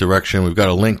in that direction. We've got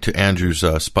a link to Andrew's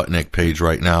Sputnik page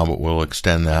right now, but we'll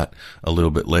extend that a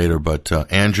little bit later. But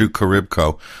Andrew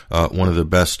Korybko, one of the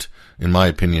best, in my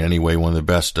opinion anyway, one of the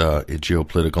best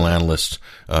geopolitical analysts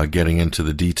getting into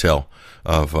the detail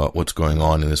of what's going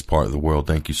on in this part of the world.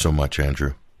 Thank you so much,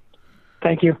 Andrew.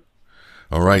 Thank you.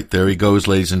 All right, there he goes,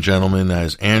 ladies and gentlemen. That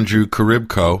is Andrew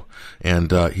Korybko,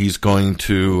 and he's going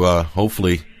to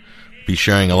hopefully be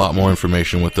sharing a lot more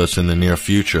information with us in the near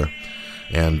future.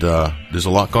 And there's a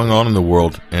lot going on in the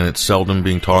world, and it's seldom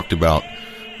being talked about,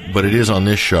 but it is on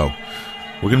this show.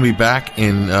 We're going to be back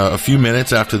in a few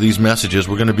minutes after these messages.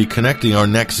 We're going to be connecting our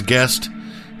next guest.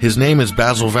 His name is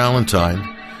Basil Valentine,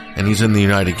 and he's in the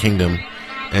United Kingdom,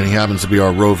 and he happens to be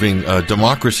our roving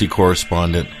democracy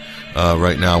correspondent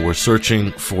right now. We're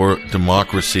searching for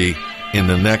democracy in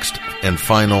the next and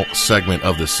final segment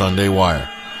of the Sunday Wire.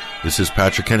 This is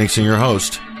Patrick Henningsen, your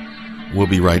host. We'll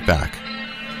be right back.